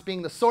boxes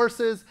being the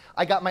sources.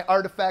 I got my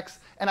artifacts,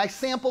 and I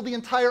sampled the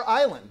entire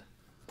island.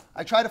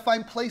 I try to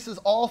find places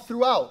all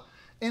throughout,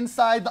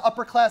 inside the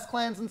upper class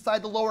clans,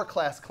 inside the lower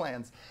class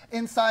clans,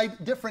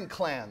 inside different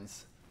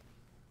clans,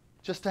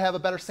 just to have a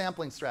better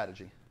sampling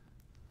strategy.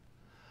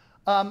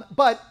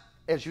 But,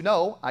 as you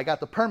know, I got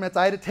the permits.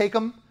 I had to take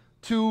them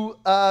to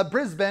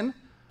Brisbane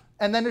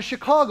and then to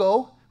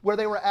Chicago, where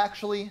they were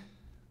actually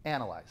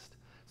analyzed.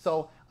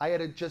 So I had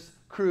to just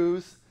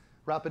cruise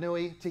Rapa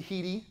Nui,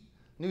 Tahiti,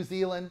 New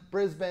Zealand,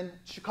 Brisbane,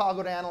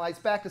 Chicago to analyze,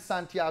 back to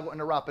Santiago and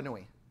to Rapa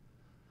Nui.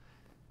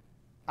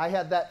 I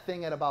had that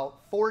thing at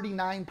about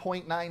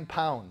 49.9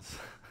 pounds.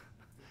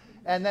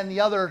 And then the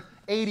other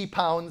 80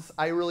 pounds,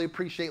 I really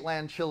appreciate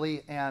Land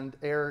Chile and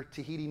Air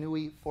Tahiti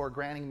Nui for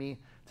granting me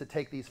to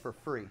take these for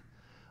free.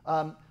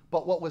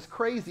 But what was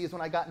crazy is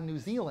when I got in New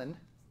Zealand,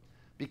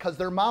 because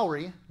they're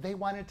Maori, they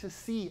wanted to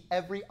see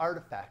every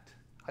artifact.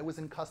 I was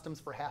in customs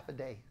for half a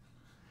day.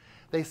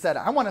 They said,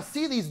 I want to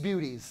see these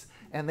beauties.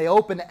 And they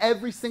opened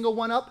every single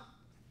one up.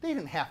 They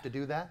didn't have to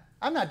do that.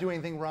 I'm not doing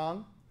anything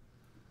wrong.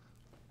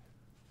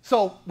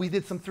 So we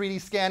did some 3D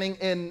scanning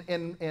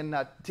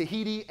in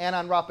Tahiti and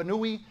on Rapa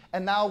Nui.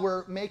 And now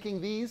we're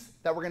making these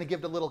that we're going to give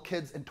to little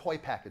kids in toy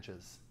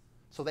packages.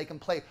 So they can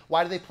play.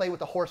 Why do they play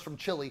with a horse from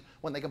Chile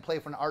when they can play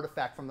for an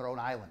artifact from their own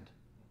island?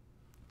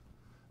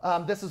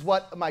 This is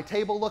what my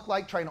table looked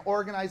like, trying to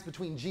organize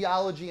between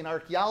geology and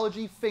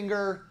archaeology,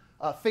 fingers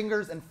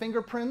and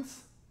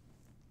fingerprints.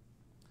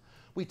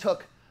 We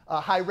took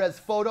high-res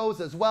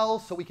photos as well,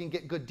 so we can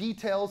get good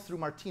details through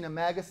Martina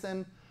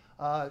Magasin.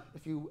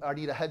 If you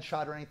need a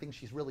headshot or anything,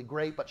 she's really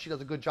great, but she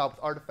does a good job with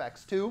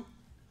artifacts too.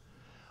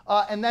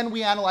 And then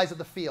we analyze at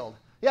the field.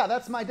 Yeah,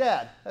 that's my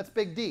dad. That's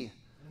Big D.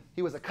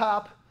 He was a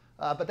cop,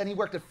 but then he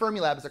worked at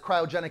Fermilab as a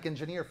cryogenic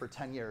engineer for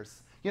 10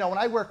 years. You know, when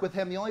I worked with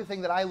him, the only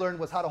thing that I learned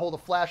was how to hold a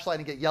flashlight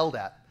and get yelled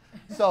at.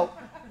 So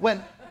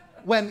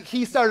when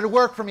he started to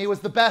work for me, it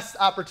was the best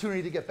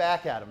opportunity to get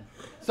back at him.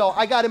 So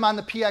I got him on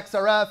the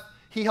PXRF.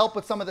 He helped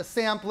with some of the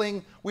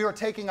sampling. We were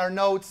taking our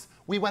notes.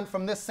 We went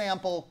from this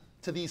sample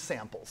to these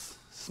samples.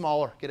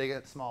 Smaller, getting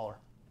it smaller.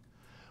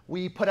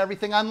 We put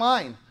everything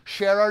online.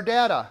 Share our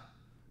data.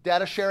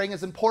 Data sharing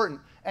is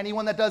important.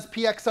 Anyone that does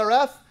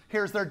PXRF,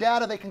 here's their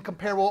data. They can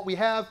compare what we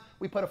have.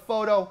 We put a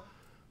photo,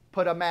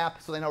 put a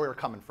map, so they know where we're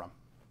coming from.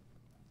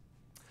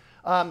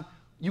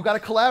 You got to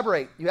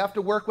collaborate. You have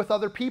to work with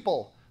other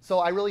people. So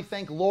I really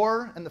thank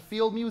Lore and the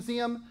Field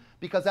Museum,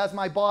 because as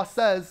my boss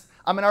says,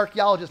 I'm an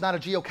archaeologist, not a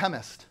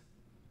geochemist.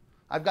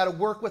 I've got to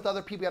work with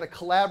other people. You've got to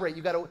collaborate.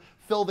 You've got to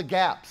fill the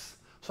gaps.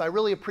 So I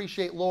really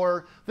appreciate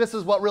Lore. This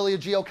is what really a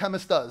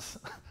geochemist does,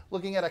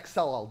 looking at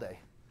Excel all day.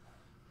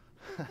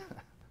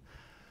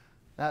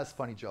 That's a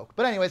funny joke.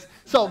 But anyways,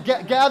 so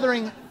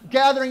gathering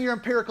your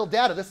empirical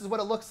data, this is what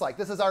it looks like.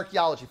 This is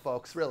archaeology,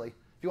 folks, really.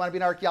 If you want to be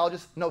an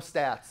archaeologist, no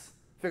stats.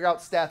 Figure out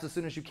stats as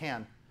soon as you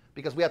can,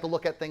 because we have to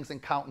look at things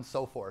and count and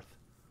so forth.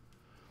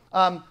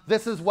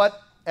 This is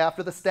what,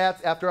 after the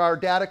stats, after our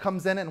data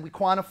comes in and we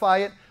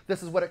quantify it,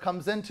 this is what it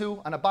comes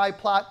into on a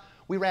biplot.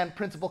 We ran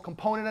principal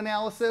component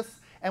analysis,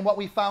 and what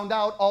we found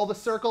out, all the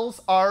circles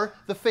are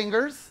the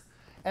fingers,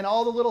 and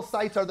all the little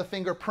sites are the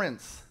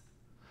fingerprints.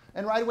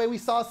 And right away we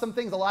saw some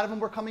things. A lot of them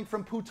were coming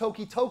from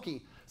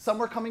Putoki-toki. Some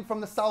were coming from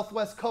the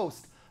southwest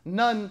coast.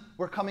 None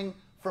were coming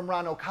from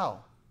Ranokau.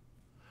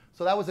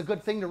 So that was a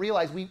good thing to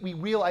realize. We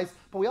realized,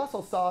 but we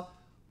also saw,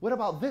 what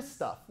about this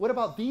stuff? What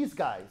about these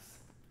guys?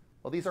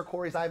 Well, these are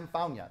quarries I haven't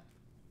found yet.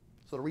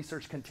 So the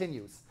research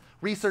continues.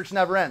 Research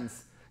never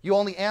ends. You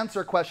only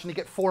answer a question to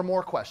get 4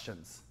 more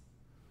questions.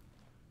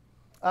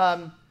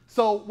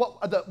 So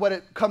what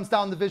it comes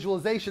down to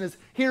visualization is,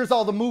 here's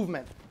all the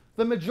movement.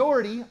 The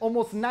majority,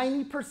 almost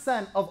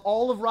 90% of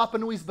all of Rapa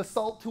Nui's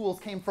basalt tools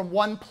came from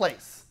one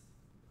place.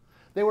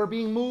 They were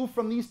being moved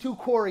from these 2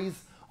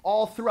 quarries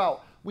all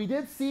throughout. We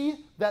did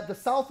see that the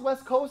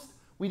southwest coast,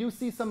 we do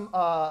see some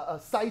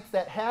sites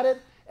that had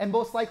it, and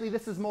most likely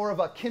this is more of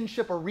a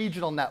kinship or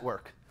regional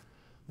network.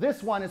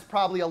 This one is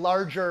probably a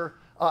larger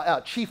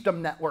chiefdom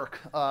network.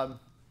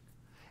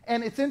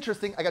 And it's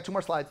interesting. I got 2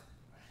 more slides.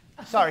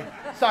 Sorry.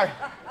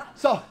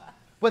 So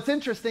what's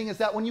interesting is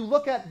that when you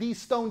look at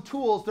these stone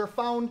tools, they're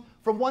found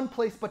from one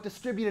place but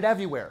distributed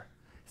everywhere.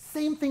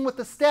 Same thing with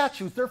the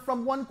statues. They're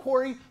from one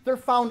quarry, they're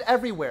found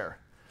everywhere.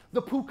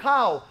 The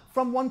pukao,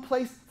 from one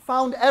place,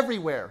 found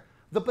everywhere.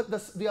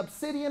 The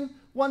obsidian,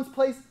 one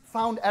place,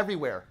 found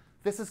everywhere.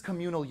 This is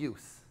communal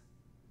use.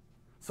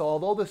 So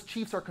although the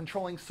chiefs are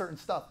controlling certain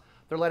stuff,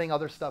 they're letting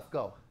other stuff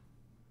go.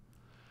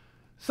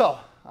 So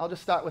I'll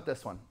just start with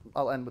this one.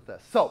 I'll end with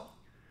this. So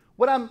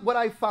what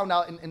I found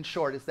out in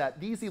short is that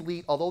these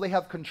elite, although they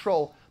have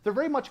control, they're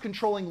very much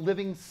controlling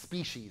living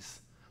species.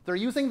 They're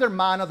using their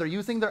mana, they're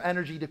using their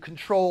energy to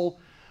control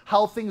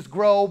how things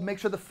grow, make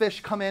sure the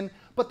fish come in.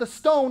 But the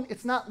stone,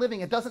 it's not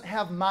living. It doesn't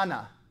have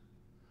mana.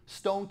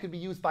 Stone could be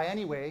used by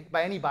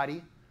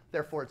anybody,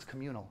 therefore it's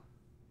communal.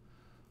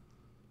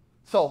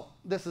 So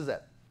this is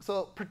it.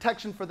 So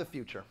protection for the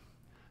future.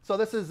 So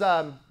this is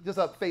just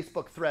a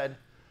Facebook thread.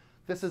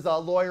 This is a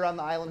lawyer on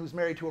the island who's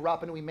married to a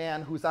Rapa Nui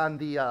man who's on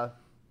the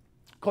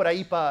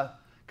Koraipa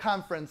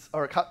conference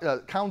or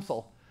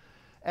council.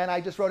 And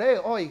I just wrote, hey,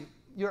 oi,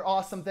 you're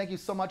awesome. Thank you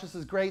so much. This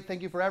is great.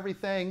 Thank you for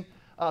everything.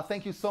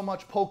 Thank you so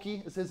much.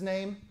 Pokey is his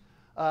name.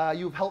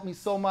 You've helped me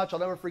so much. I'll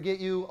never forget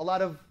you. A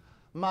lot of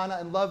mana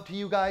and love to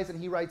you guys. And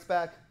he writes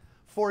back,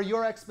 for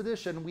your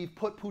expedition, we've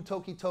put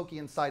Putoki Toki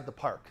inside the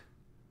park.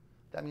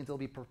 That means it'll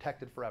be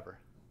protected forever.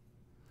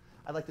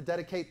 I'd like to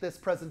dedicate this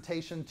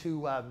presentation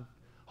to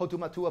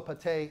Hotumatua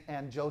Pate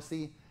and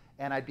Josie,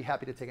 and I'd be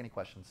happy to take any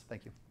questions.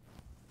 Thank you.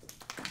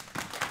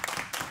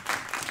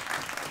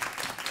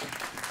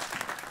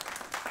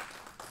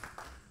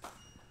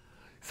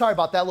 Sorry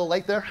about that, a little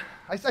late there.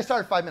 I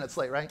started 5 minutes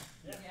late, right?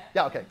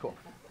 Yeah, okay, cool.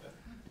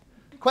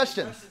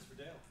 Questions? Questions for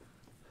Dale.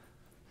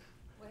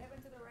 What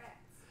happened to the rats?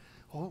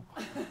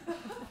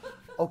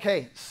 Oh.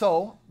 Okay,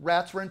 so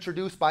rats were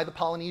introduced by the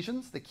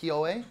Polynesians, the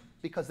Kioe,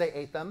 because they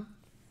ate them.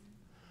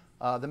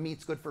 The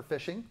meat's good for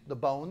fishing, the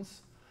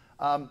bones.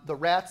 The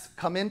rats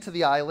come into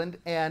the island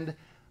and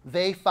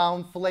they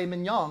found filet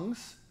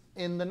mignons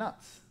in the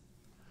nuts.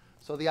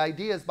 So the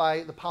idea is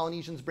by the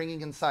Polynesians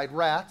bringing inside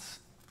rats,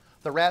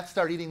 the rats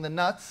start eating the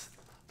nuts,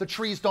 the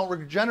trees don't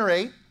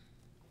regenerate,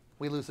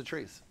 we lose the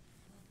trees.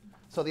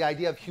 So the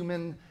idea of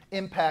human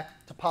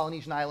impact to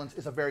Polynesian islands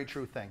is a very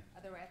true thing.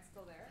 Are the rats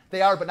still there?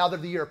 They are, but now they're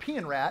the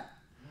European rat.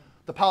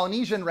 The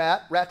Polynesian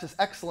rat, Rattus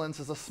excellens,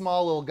 is a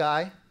small little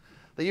guy.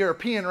 The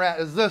European rat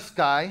is this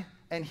guy,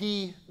 and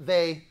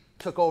they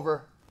took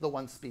over the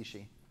one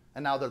species.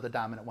 And now they're the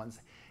dominant ones.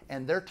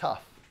 And they're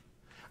tough.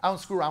 I don't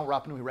screw around with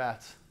Rapa Nui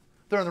rats.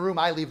 They're in the room,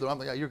 I leave the room. I'm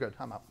like, yeah, you're good,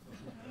 I'm out.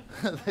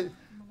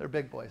 They're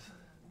big boys.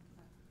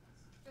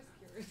 Just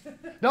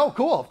curious. No,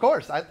 cool, of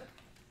course.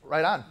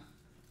 Right on.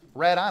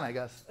 Rat on, I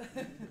guess.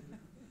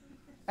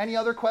 Any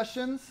other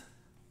questions?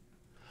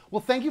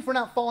 Well, thank you for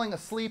not falling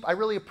asleep. I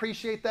really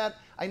appreciate that.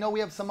 I know we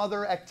have some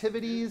other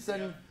activities.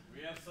 And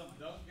we have some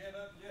don't get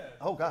up yet.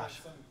 Oh,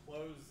 gosh. Some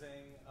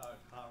closing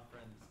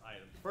conference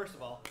items. First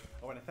of all,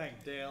 I want to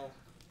thank Dale.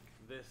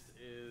 This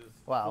is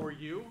for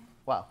you.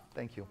 Wow,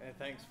 thank you. And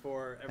thanks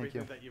for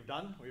everything that you've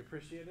done. We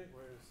appreciate it.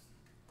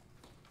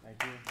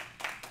 Thank you.